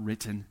not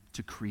written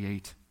to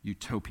create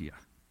utopia,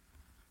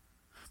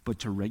 but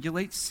to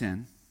regulate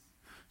sin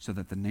so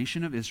that the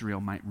nation of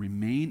Israel might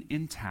remain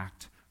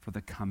intact for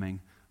the coming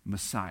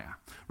Messiah,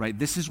 right?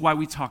 This is why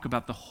we talk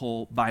about the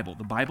whole Bible.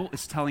 The Bible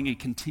is telling a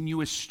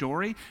continuous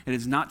story. It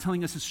is not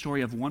telling us a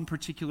story of one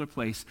particular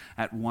place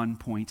at one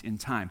point in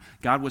time.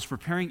 God was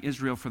preparing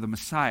Israel for the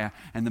Messiah,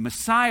 and the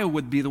Messiah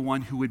would be the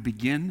one who would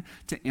begin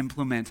to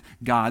implement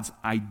God's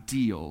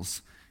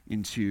ideals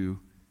into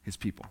his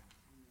people.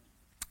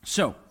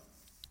 So,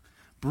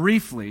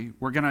 briefly,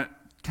 we're going to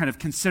kind of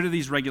consider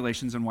these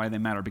regulations and why they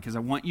matter, because I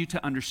want you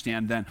to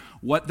understand then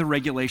what the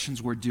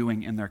regulations were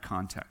doing in their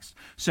context.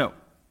 So,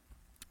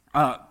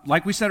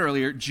 like we said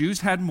earlier, Jews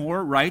had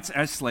more rights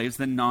as slaves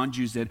than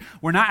non-Jews did.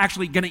 We're not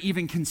actually going to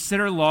even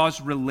consider laws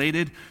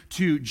related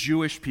to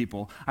Jewish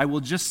people. I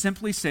will just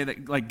simply say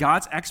that like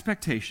God's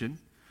expectation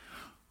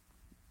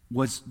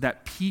was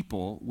that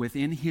people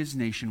within his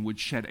nation would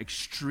shed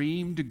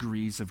extreme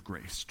degrees of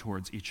grace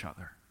towards each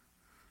other,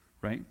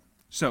 right?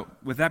 So,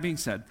 with that being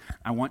said,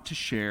 I want to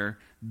share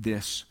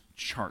this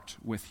chart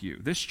with you.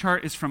 This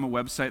chart is from a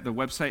website. The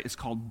website is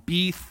called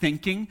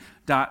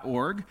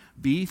bethinking.org.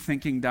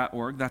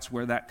 Bethinking.org, that's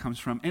where that comes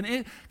from. And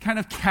it kind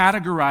of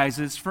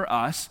categorizes for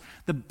us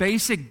the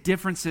basic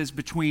differences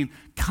between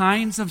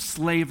kinds of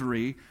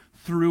slavery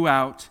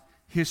throughout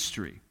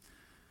history.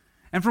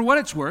 And for what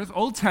it's worth,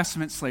 Old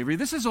Testament slavery,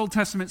 this is Old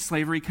Testament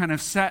slavery kind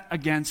of set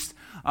against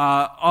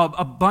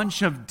a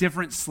bunch of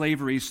different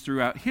slaveries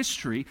throughout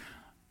history.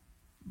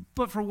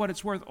 But for what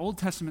it's worth, Old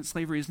Testament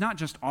slavery is not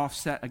just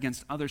offset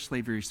against other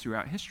slaveries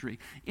throughout history.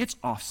 It's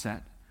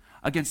offset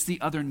against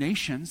the other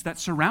nations that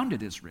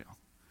surrounded Israel,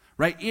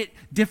 right? It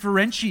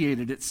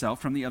differentiated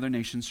itself from the other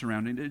nations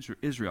surrounding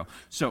Israel.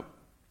 So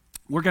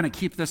we're going to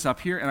keep this up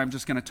here, and I'm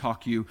just going to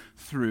talk you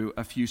through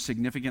a few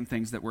significant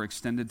things that were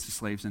extended to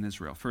slaves in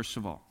Israel. First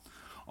of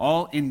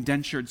all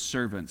indentured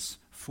servants,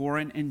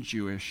 foreign and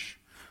Jewish,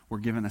 were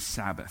given a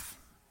Sabbath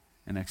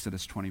in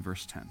Exodus 20,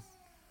 verse 10.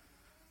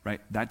 Right?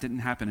 That didn't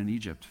happen in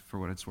Egypt, for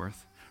what it's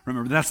worth.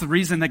 Remember, that's the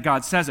reason that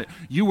God says it.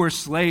 You were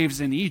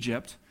slaves in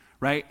Egypt,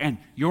 right? And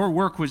your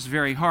work was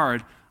very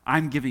hard.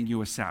 I'm giving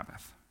you a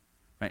Sabbath,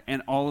 right?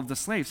 And all of the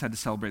slaves had to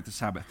celebrate the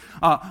Sabbath.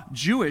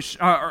 Jewish,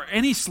 or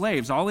any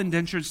slaves, all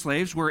indentured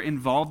slaves were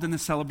involved in the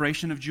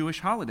celebration of Jewish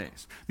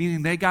holidays,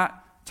 meaning they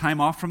got time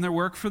off from their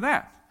work for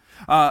that.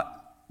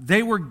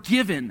 They were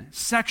given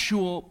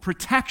sexual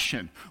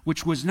protection,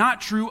 which was not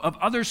true of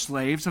other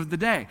slaves of the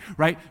day,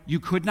 right? You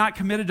could not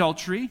commit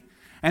adultery.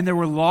 And there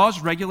were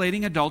laws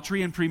regulating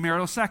adultery and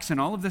premarital sex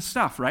and all of this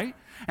stuff, right?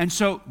 And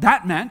so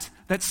that meant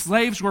that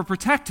slaves were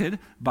protected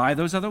by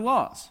those other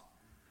laws.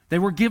 They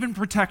were given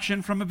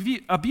protection from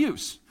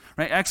abuse,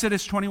 right?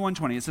 Exodus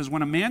 21:20, it says,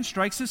 when a man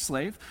strikes his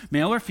slave,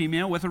 male or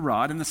female, with a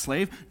rod, and the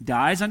slave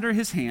dies under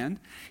his hand,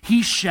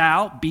 he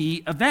shall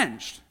be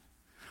avenged.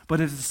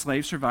 But if the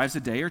slave survives a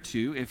day or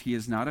two, if he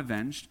is not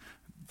avenged,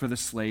 for the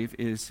slave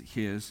is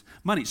his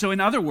money. So in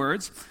other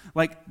words,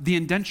 like the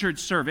indentured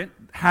servant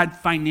had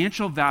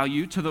financial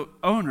value to the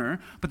owner,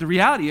 but the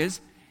reality is,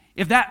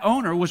 if that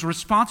owner was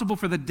responsible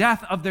for the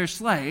death of their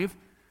slave,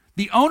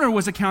 the owner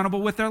was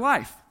accountable with their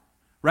life,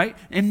 right?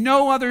 In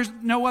no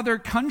other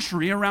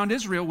country around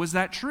Israel was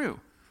that true,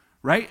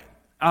 right?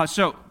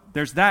 So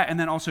there's that, and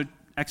then also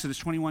Exodus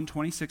 21,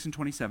 26, and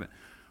 27.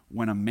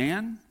 When a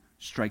man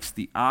strikes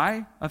the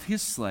eye of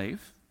his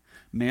slave,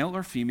 male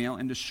or female,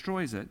 and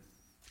destroys it,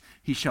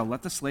 he shall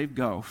let the slave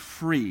go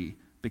free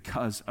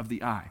because of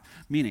the eye.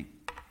 Meaning,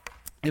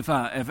 if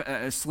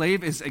a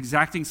slave is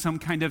exacting some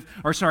kind of,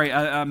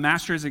 a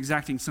master is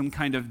exacting some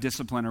kind of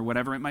discipline or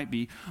whatever it might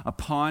be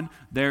upon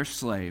their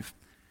slave,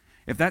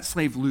 if that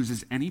slave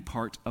loses any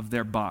part of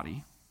their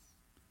body,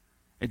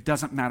 it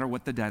doesn't matter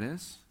what the debt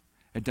is.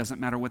 It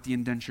doesn't matter what the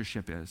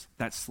indentureship is.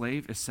 That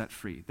slave is set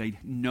free. They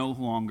no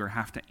longer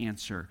have to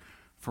answer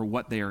for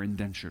what they are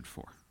indentured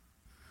for.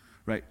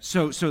 Right,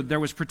 so there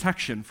was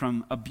protection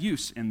from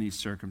abuse in these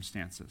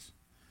circumstances.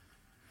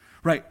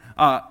 Right,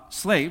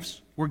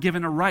 slaves were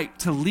given a right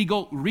to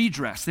legal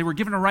redress. They were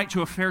given a right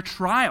to a fair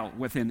trial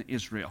within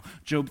Israel.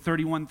 Job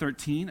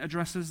 31:13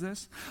 addresses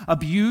this.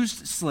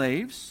 Abused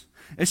slaves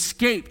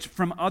escaped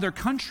from other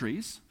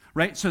countries,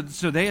 right? So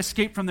they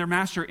escaped from their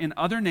master in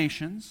other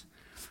nations.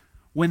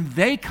 When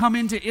they come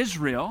into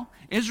Israel,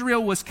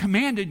 Israel was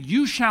commanded,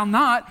 you shall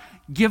not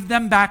give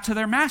them back to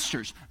their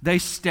masters. They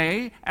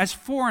stay as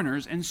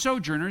foreigners and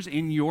sojourners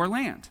in your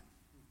land.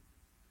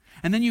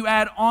 And then you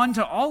add on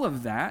to all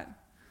of that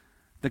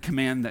the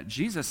command that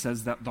Jesus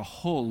says that the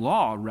whole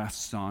law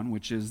rests on,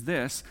 which is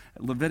this,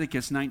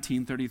 Leviticus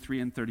 19:33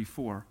 and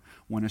 34.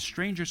 When a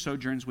stranger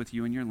sojourns with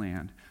you in your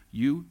land,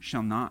 you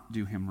shall not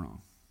do him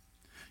wrong.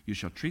 You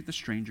shall treat the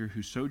stranger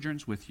who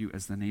sojourns with you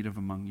as the native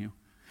among you,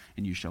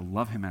 and you shall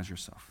love him as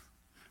yourself.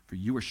 For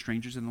you are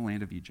strangers in the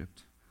land of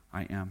Egypt.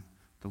 I am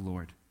the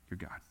Lord your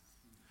God.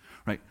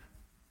 Right?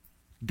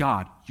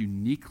 God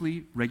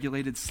uniquely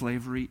regulated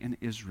slavery in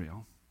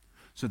Israel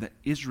so that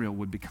Israel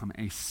would become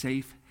a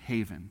safe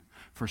haven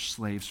for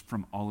slaves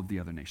from all of the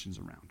other nations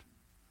around.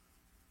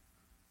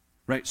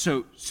 Right?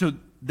 So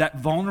that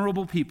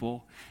vulnerable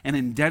people and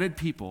indebted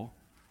people,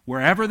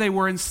 wherever they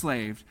were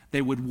enslaved,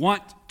 they would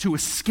want to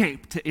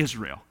escape to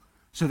Israel.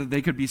 so that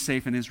they could be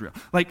safe in Israel.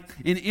 Like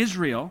in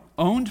Israel,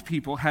 owned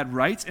people had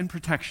rights and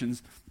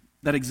protections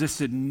that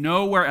existed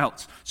nowhere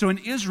else. So in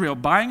Israel,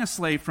 buying a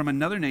slave from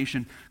another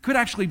nation could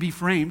actually be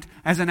framed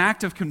as an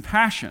act of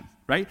compassion,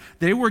 right?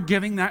 They were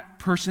giving that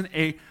person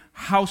a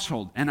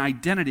household, an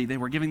identity. They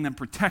were giving them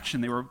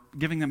protection. They were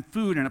giving them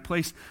food and a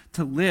place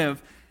to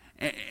live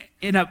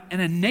in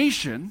a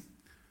nation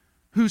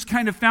whose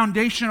kind of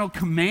foundational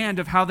command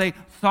of how they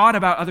thought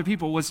about other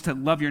people was to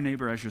love your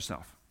neighbor as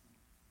yourself.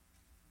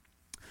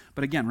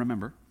 But again,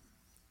 remember,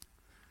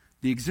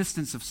 the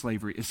existence of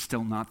slavery is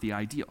still not the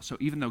ideal. So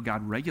even though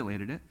God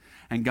regulated it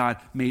and God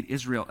made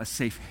Israel a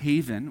safe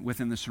haven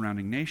within the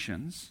surrounding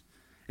nations,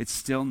 it's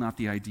still not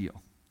the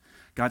ideal.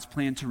 God's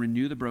plan to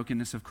renew the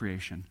brokenness of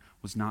creation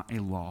was not a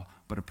law,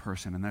 but a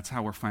person. And that's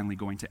how we're finally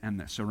going to end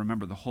this. So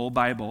remember, the whole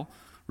Bible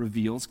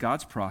reveals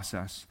God's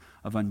process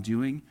of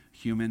undoing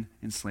human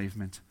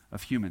enslavement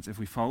of humans. If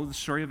we follow the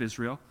story of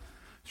Israel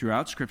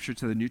throughout Scripture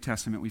to the New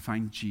Testament, we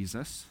find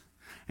Jesus.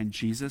 And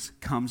Jesus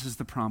comes as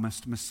the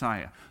promised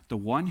Messiah, the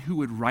one who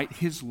would write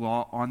his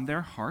law on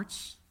their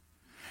hearts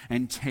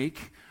and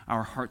take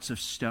our hearts of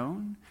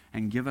stone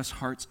and give us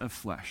hearts of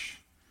flesh.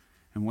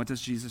 And what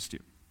does Jesus do?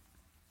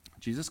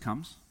 Jesus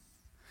comes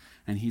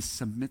and he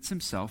submits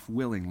himself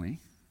willingly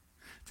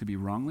to be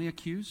wrongly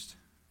accused,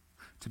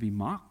 to be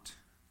mocked,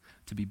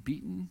 to be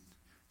beaten,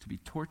 to be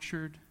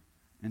tortured,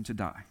 and to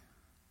die.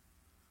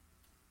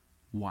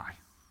 Why?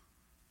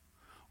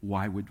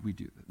 Why would we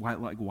do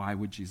that? Why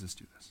would Jesus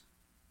do this?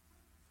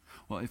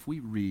 Well, if we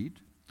read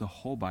the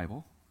whole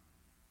Bible,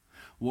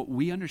 what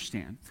we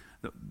understand,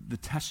 the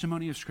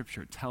testimony of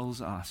Scripture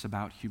tells us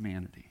about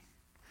humanity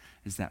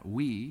is that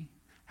we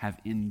have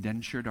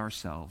indentured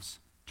ourselves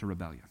to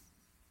rebellion.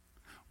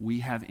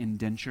 We have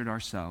indentured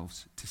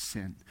ourselves to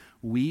sin.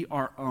 We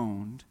are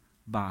owned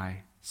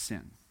by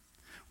sin.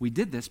 We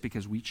did this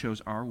because we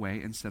chose our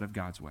way instead of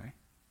God's way.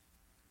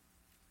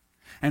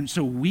 And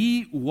so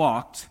we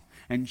walked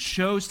and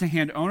chose to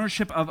hand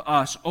ownership of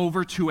us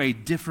over to a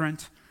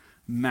different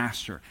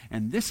master.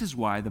 And this is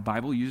why the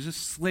Bible uses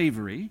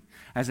slavery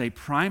as a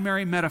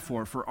primary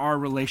metaphor for our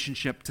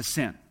relationship to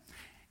sin.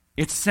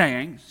 It's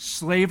saying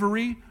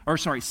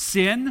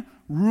sin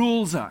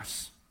rules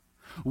us.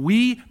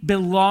 We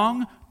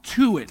belong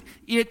to it.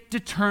 It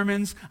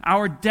determines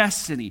our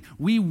destiny.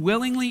 We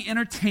willingly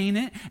entertain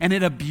it, and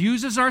it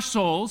abuses our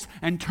souls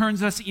and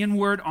turns us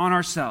inward on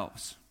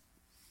ourselves.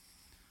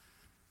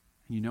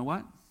 And you know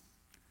what?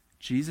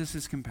 Jesus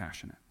is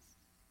compassionate.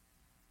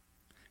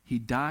 He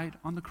died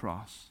on the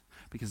cross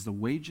because the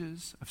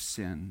wages of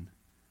sin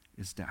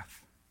is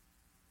death.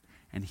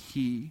 And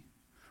he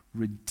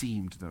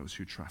redeemed those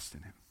who trust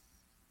in him.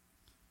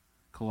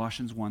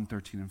 Colossians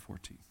 1:13 and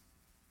 14.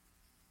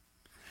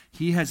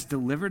 He has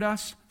delivered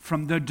us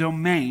from the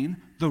domain,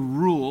 the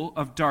rule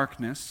of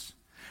darkness,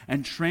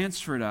 and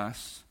transferred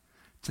us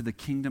to the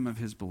kingdom of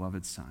his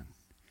beloved Son,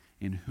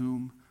 in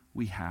whom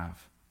we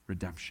have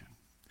redemption.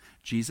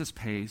 Jesus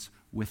pays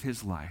with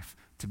his life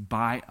to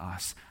buy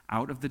us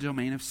out of the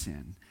domain of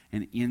sin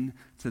and into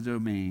the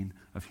domain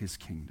of his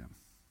kingdom,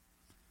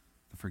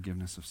 the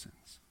forgiveness of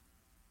sins.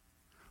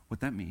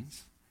 What that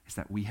means is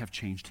that we have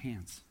changed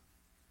hands.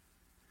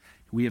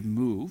 We have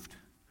moved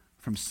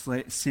from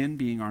sin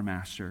being our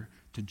master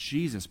to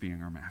Jesus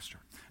being our master.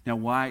 Now,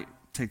 why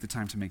take the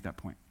time to make that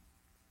point?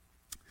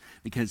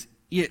 Because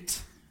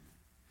it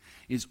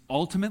is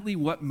ultimately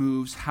what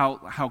moves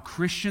how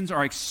Christians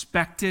are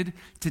expected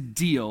to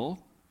deal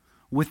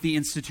with the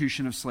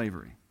institution of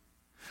slavery.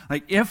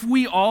 Like, if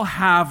we all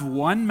have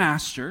one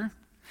master,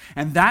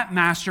 and that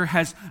master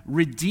has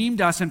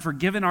redeemed us and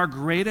forgiven our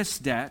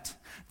greatest debt,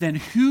 then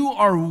who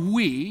are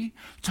we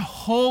to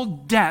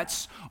hold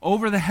debts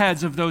over the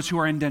heads of those who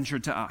are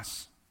indentured to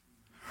us?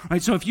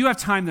 Right, so if you have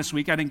time this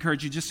week, I'd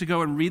encourage you just to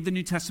go and read the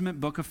New Testament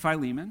book of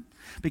Philemon,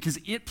 because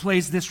it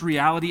plays this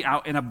reality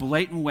out in a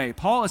blatant way.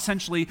 Paul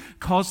essentially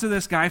calls to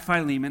this guy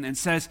Philemon and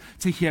says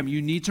to him,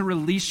 you need to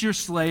release your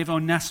slave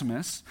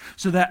Onesimus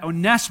so that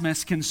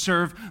Onesimus can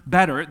serve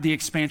better the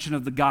expansion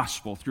of the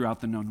gospel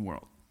throughout the known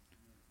world.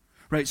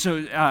 Right, so,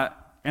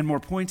 and more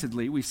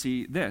pointedly, we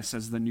see this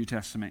as the New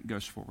Testament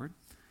goes forward.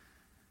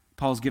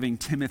 Paul's giving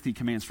Timothy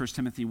commands, 1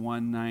 Timothy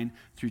 1:9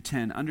 through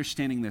 10,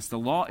 understanding this, the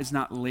law is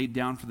not laid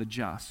down for the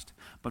just,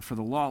 but for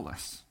the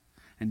lawless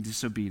and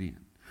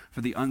disobedient,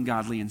 for the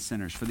ungodly and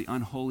sinners, for the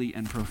unholy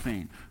and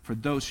profane, for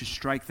those who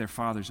strike their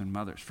fathers and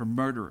mothers, for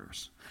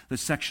murderers, the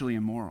sexually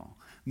immoral,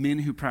 men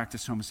who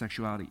practice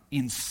homosexuality,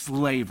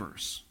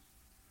 enslavers,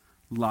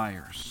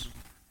 liars,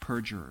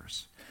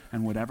 perjurers,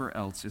 and whatever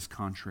else is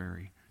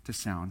contrary to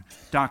sound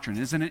doctrine.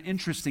 Isn't it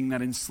interesting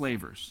that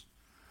enslavers,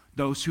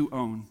 those who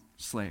own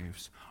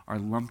slaves, are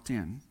lumped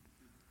in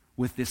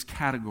with this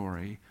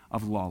category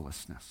of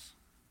lawlessness?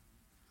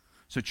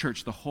 So,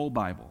 church, the whole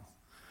Bible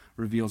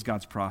reveals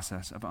God's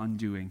process of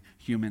undoing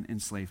human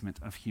enslavement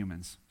of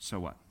humans. So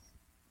what?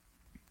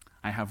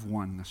 I have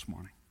one this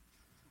morning.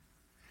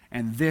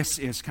 And this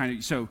is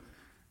so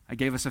I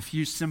gave us a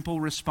few simple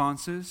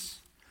responses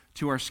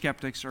to our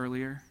skeptics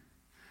earlier.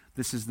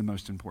 This is the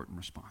most important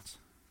response.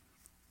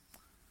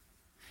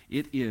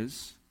 It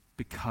is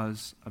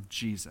because of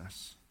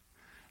Jesus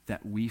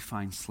that we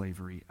find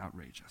slavery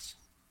outrageous.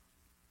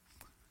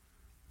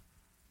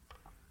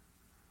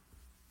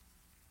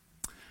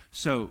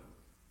 So,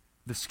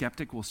 the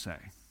skeptic will say,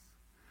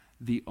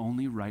 the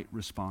only right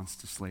response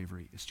to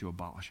slavery is to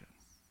abolish it.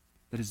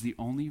 That is the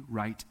only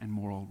right and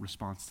moral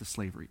response to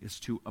slavery, is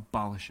to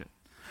abolish it.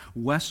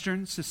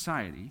 Western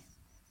society,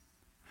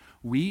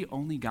 we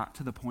only got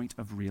to the point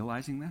of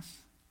realizing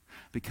this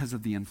because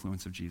of the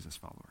influence of Jesus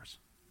followers.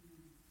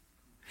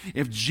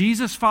 If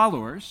Jesus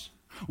followers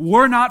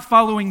were not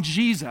following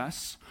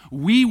Jesus,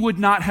 we would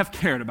not have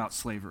cared about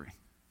slavery.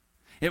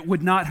 It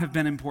would not have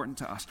been important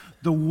to us.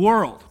 The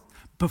world,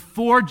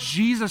 before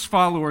Jesus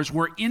followers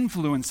were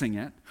influencing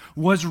it,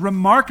 was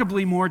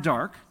remarkably more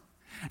dark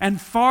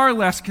and far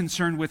less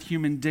concerned with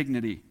human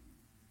dignity.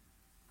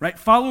 Right?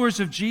 Followers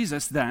of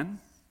Jesus then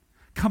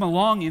come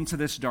along into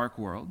this dark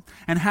world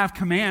and have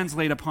commands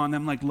laid upon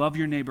them like love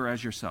your neighbor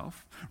as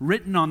yourself,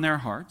 written on their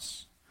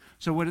hearts.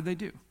 So what did they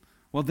do?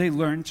 Well, they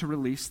learned to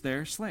release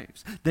their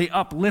slaves. They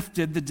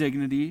uplifted the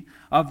dignity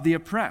of the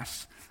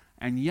oppressed.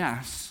 And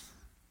yes,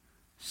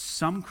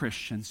 some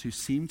Christians who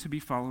seem to be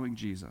following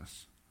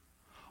Jesus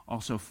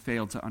also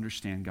failed to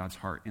understand God's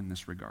heart in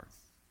this regard.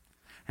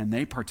 And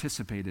they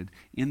participated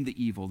in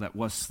the evil that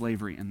was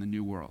slavery in the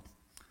New World.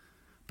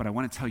 But I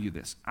want to tell you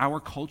this.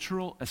 Our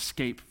cultural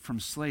escape from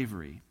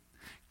slavery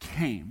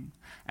came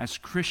as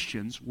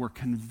Christians were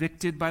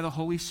convicted by the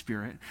Holy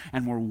Spirit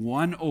and were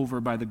won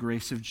over by the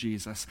grace of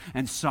Jesus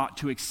and sought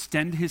to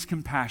extend his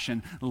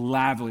compassion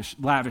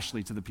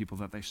lavishly to the people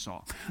that they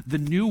saw. The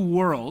New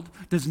World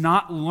does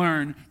not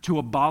learn to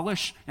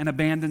abolish and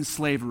abandon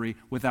slavery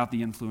without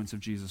the influence of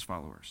Jesus'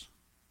 followers.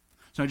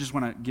 So I just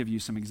want to give you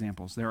some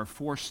examples. There are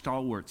 4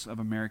 stalwarts of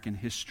American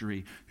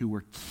history who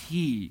were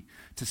key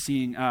to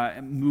seeing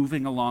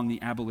moving along the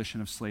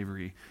abolition of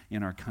slavery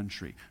in our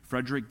country.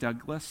 Frederick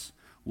Douglass,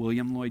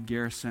 William Lloyd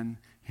Garrison,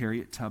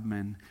 Harriet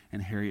Tubman,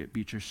 and Harriet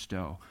Beecher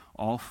Stowe.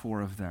 All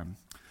 4 of them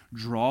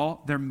draw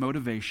their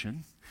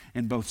motivation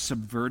in both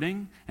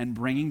subverting and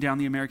bringing down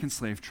the American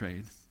slave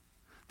trade.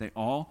 They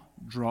all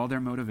draw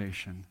their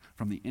motivation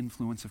from the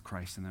influence of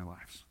Christ in their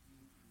lives.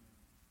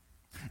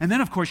 And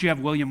then, of course, you have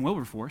William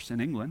Wilberforce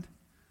in England,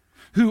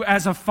 who,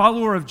 as a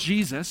follower of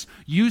Jesus,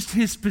 used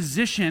his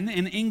position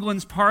in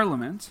England's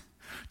parliament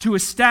to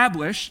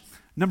establish,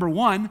 number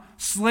one,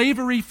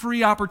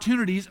 slavery-free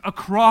opportunities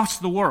across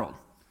the world,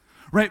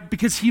 right?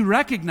 Because he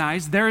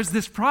recognized there is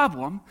this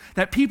problem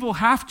that people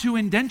have to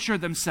indenture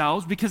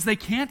themselves because they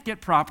can't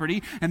get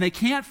property and they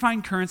can't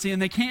find currency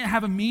and they can't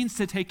have a means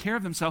to take care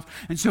of themselves.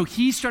 And so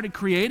he started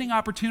creating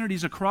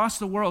opportunities across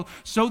the world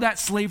so that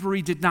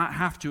slavery did not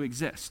have to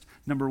exist.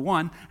 Number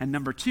one. And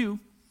number two,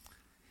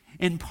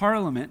 in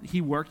Parliament,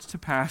 he worked to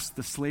pass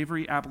the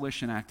Slavery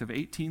Abolition Act of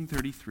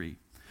 1833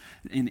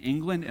 in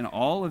England and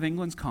all of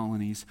England's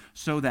colonies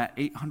so that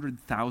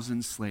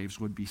 800,000 slaves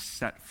would be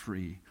set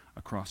free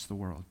across the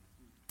world.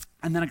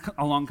 And then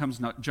along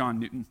comes John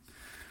Newton.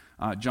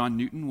 John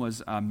Newton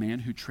was a man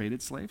who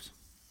traded slaves.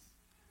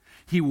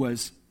 He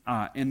was,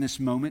 in this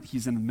moment,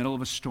 he's in the middle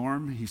of a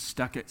storm. He's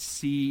stuck at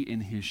sea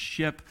in his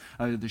ship.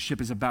 The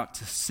ship is about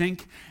to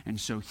sink, and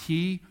so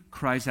he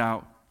cries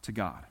out to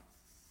God.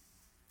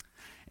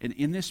 And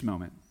in this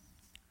moment,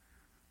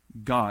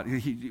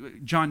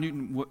 John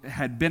Newton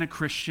had been a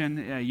Christian,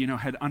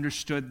 had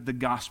understood the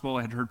gospel,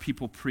 had heard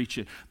people preach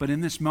it. But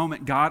in this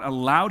moment, God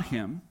allowed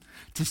him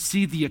to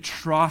see the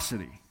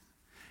atrocity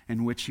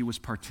in which he was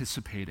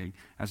participating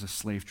as a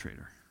slave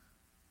trader.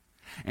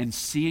 And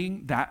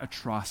seeing that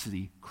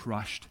atrocity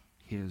crushed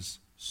his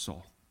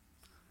soul.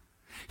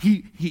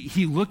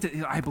 He looked at,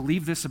 I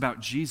believe this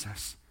about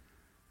Jesus.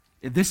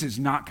 This is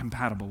not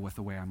compatible with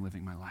the way I'm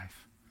living my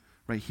life.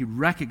 Right? He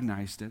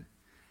recognized it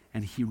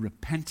and he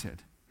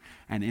repented.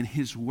 And in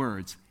his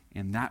words,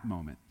 in that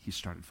moment, he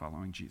started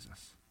following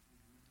Jesus.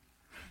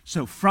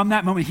 So from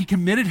that moment, he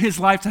committed his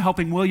life to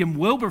helping William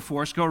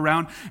Wilberforce go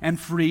around and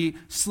free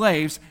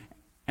slaves.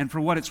 And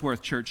for what it's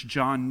worth, church,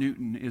 John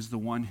Newton is the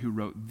one who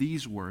wrote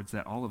these words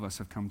that all of us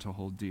have come to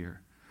hold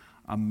dear.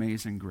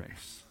 Amazing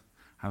grace,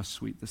 how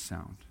sweet the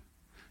sound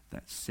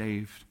that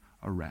saved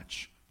a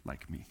wretch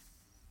like me.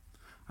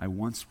 I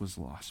once was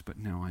lost, but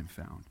now I'm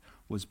found.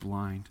 Was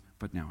blind,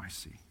 but now I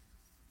see.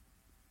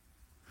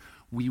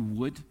 We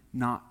would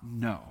not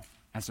know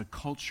as a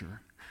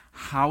culture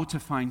how to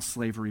find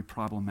slavery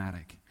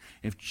problematic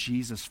if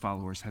Jesus'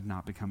 followers had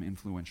not become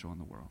influential in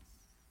the world.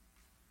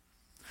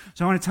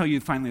 So I want to tell you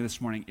finally this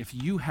morning, if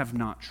you have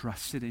not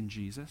trusted in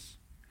Jesus,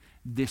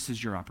 this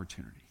is your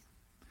opportunity.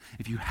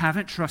 If you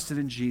haven't trusted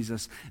in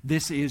Jesus,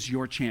 this is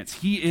your chance.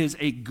 He is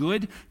a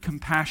good,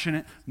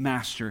 compassionate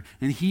master,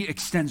 and he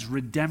extends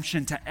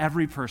redemption to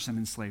every person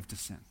enslaved to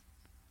sin.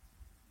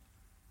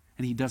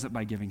 And he does it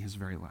by giving his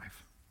very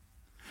life.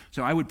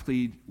 So I would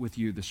plead with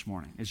you this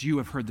morning, as you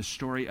have heard the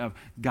story of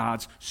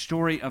God's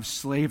story of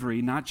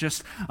slavery, not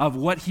just of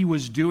what he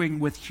was doing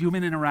with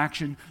human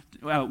interaction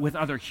with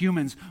other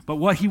humans, but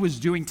what he was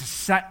doing to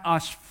set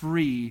us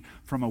free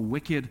from a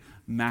wicked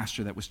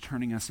master that was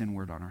turning us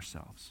inward on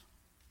ourselves.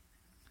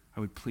 I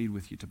would plead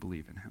with you to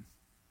believe in him.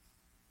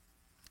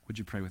 Would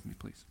you pray with me,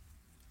 please?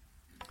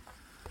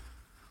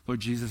 Lord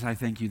Jesus, I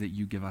thank you that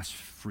you give us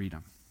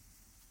freedom,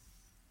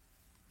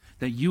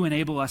 that you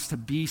enable us to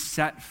be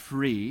set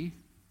free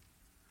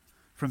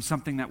from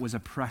something that was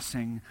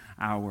oppressing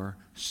our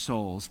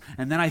souls.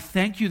 And then I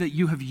thank you that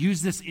you have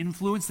used this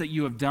influence that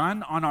you have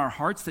done on our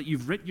hearts, that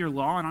you've written your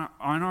law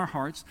on our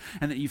hearts,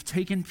 and that you've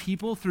taken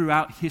people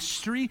throughout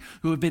history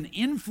who have been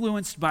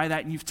influenced by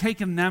that, and you've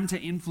taken them to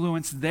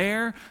influence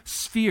their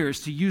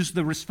spheres, to use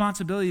the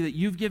responsibility that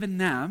you've given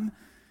them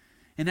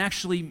and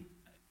actually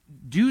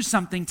do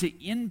something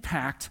to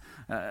impact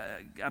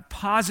a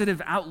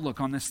positive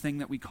outlook on this thing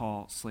that we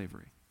call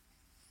slavery.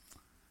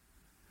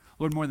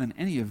 Lord, more than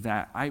any of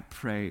that, I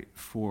pray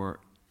for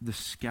the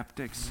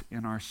skeptics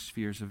in our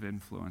spheres of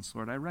influence.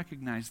 Lord, I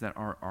recognize that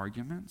our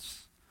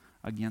arguments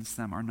against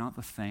them are not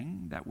the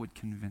thing that would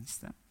convince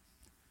them.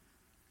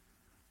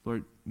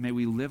 Lord, may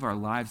we live our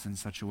lives in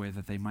such a way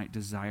that they might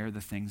desire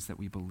the things that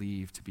we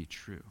believe to be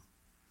true.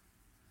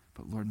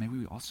 But Lord, may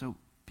we also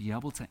be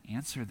able to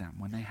answer them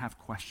when they have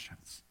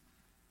questions.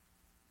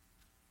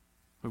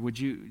 Lord, would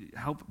you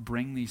help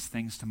bring these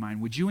things to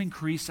mind? Would you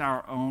increase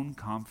our own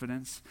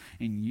confidence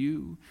in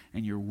you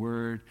and your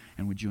word,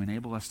 and would you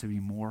enable us to be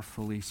more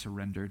fully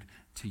surrendered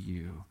to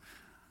you?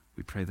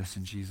 We pray this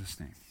in Jesus'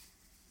 name.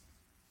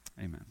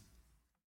 Amen.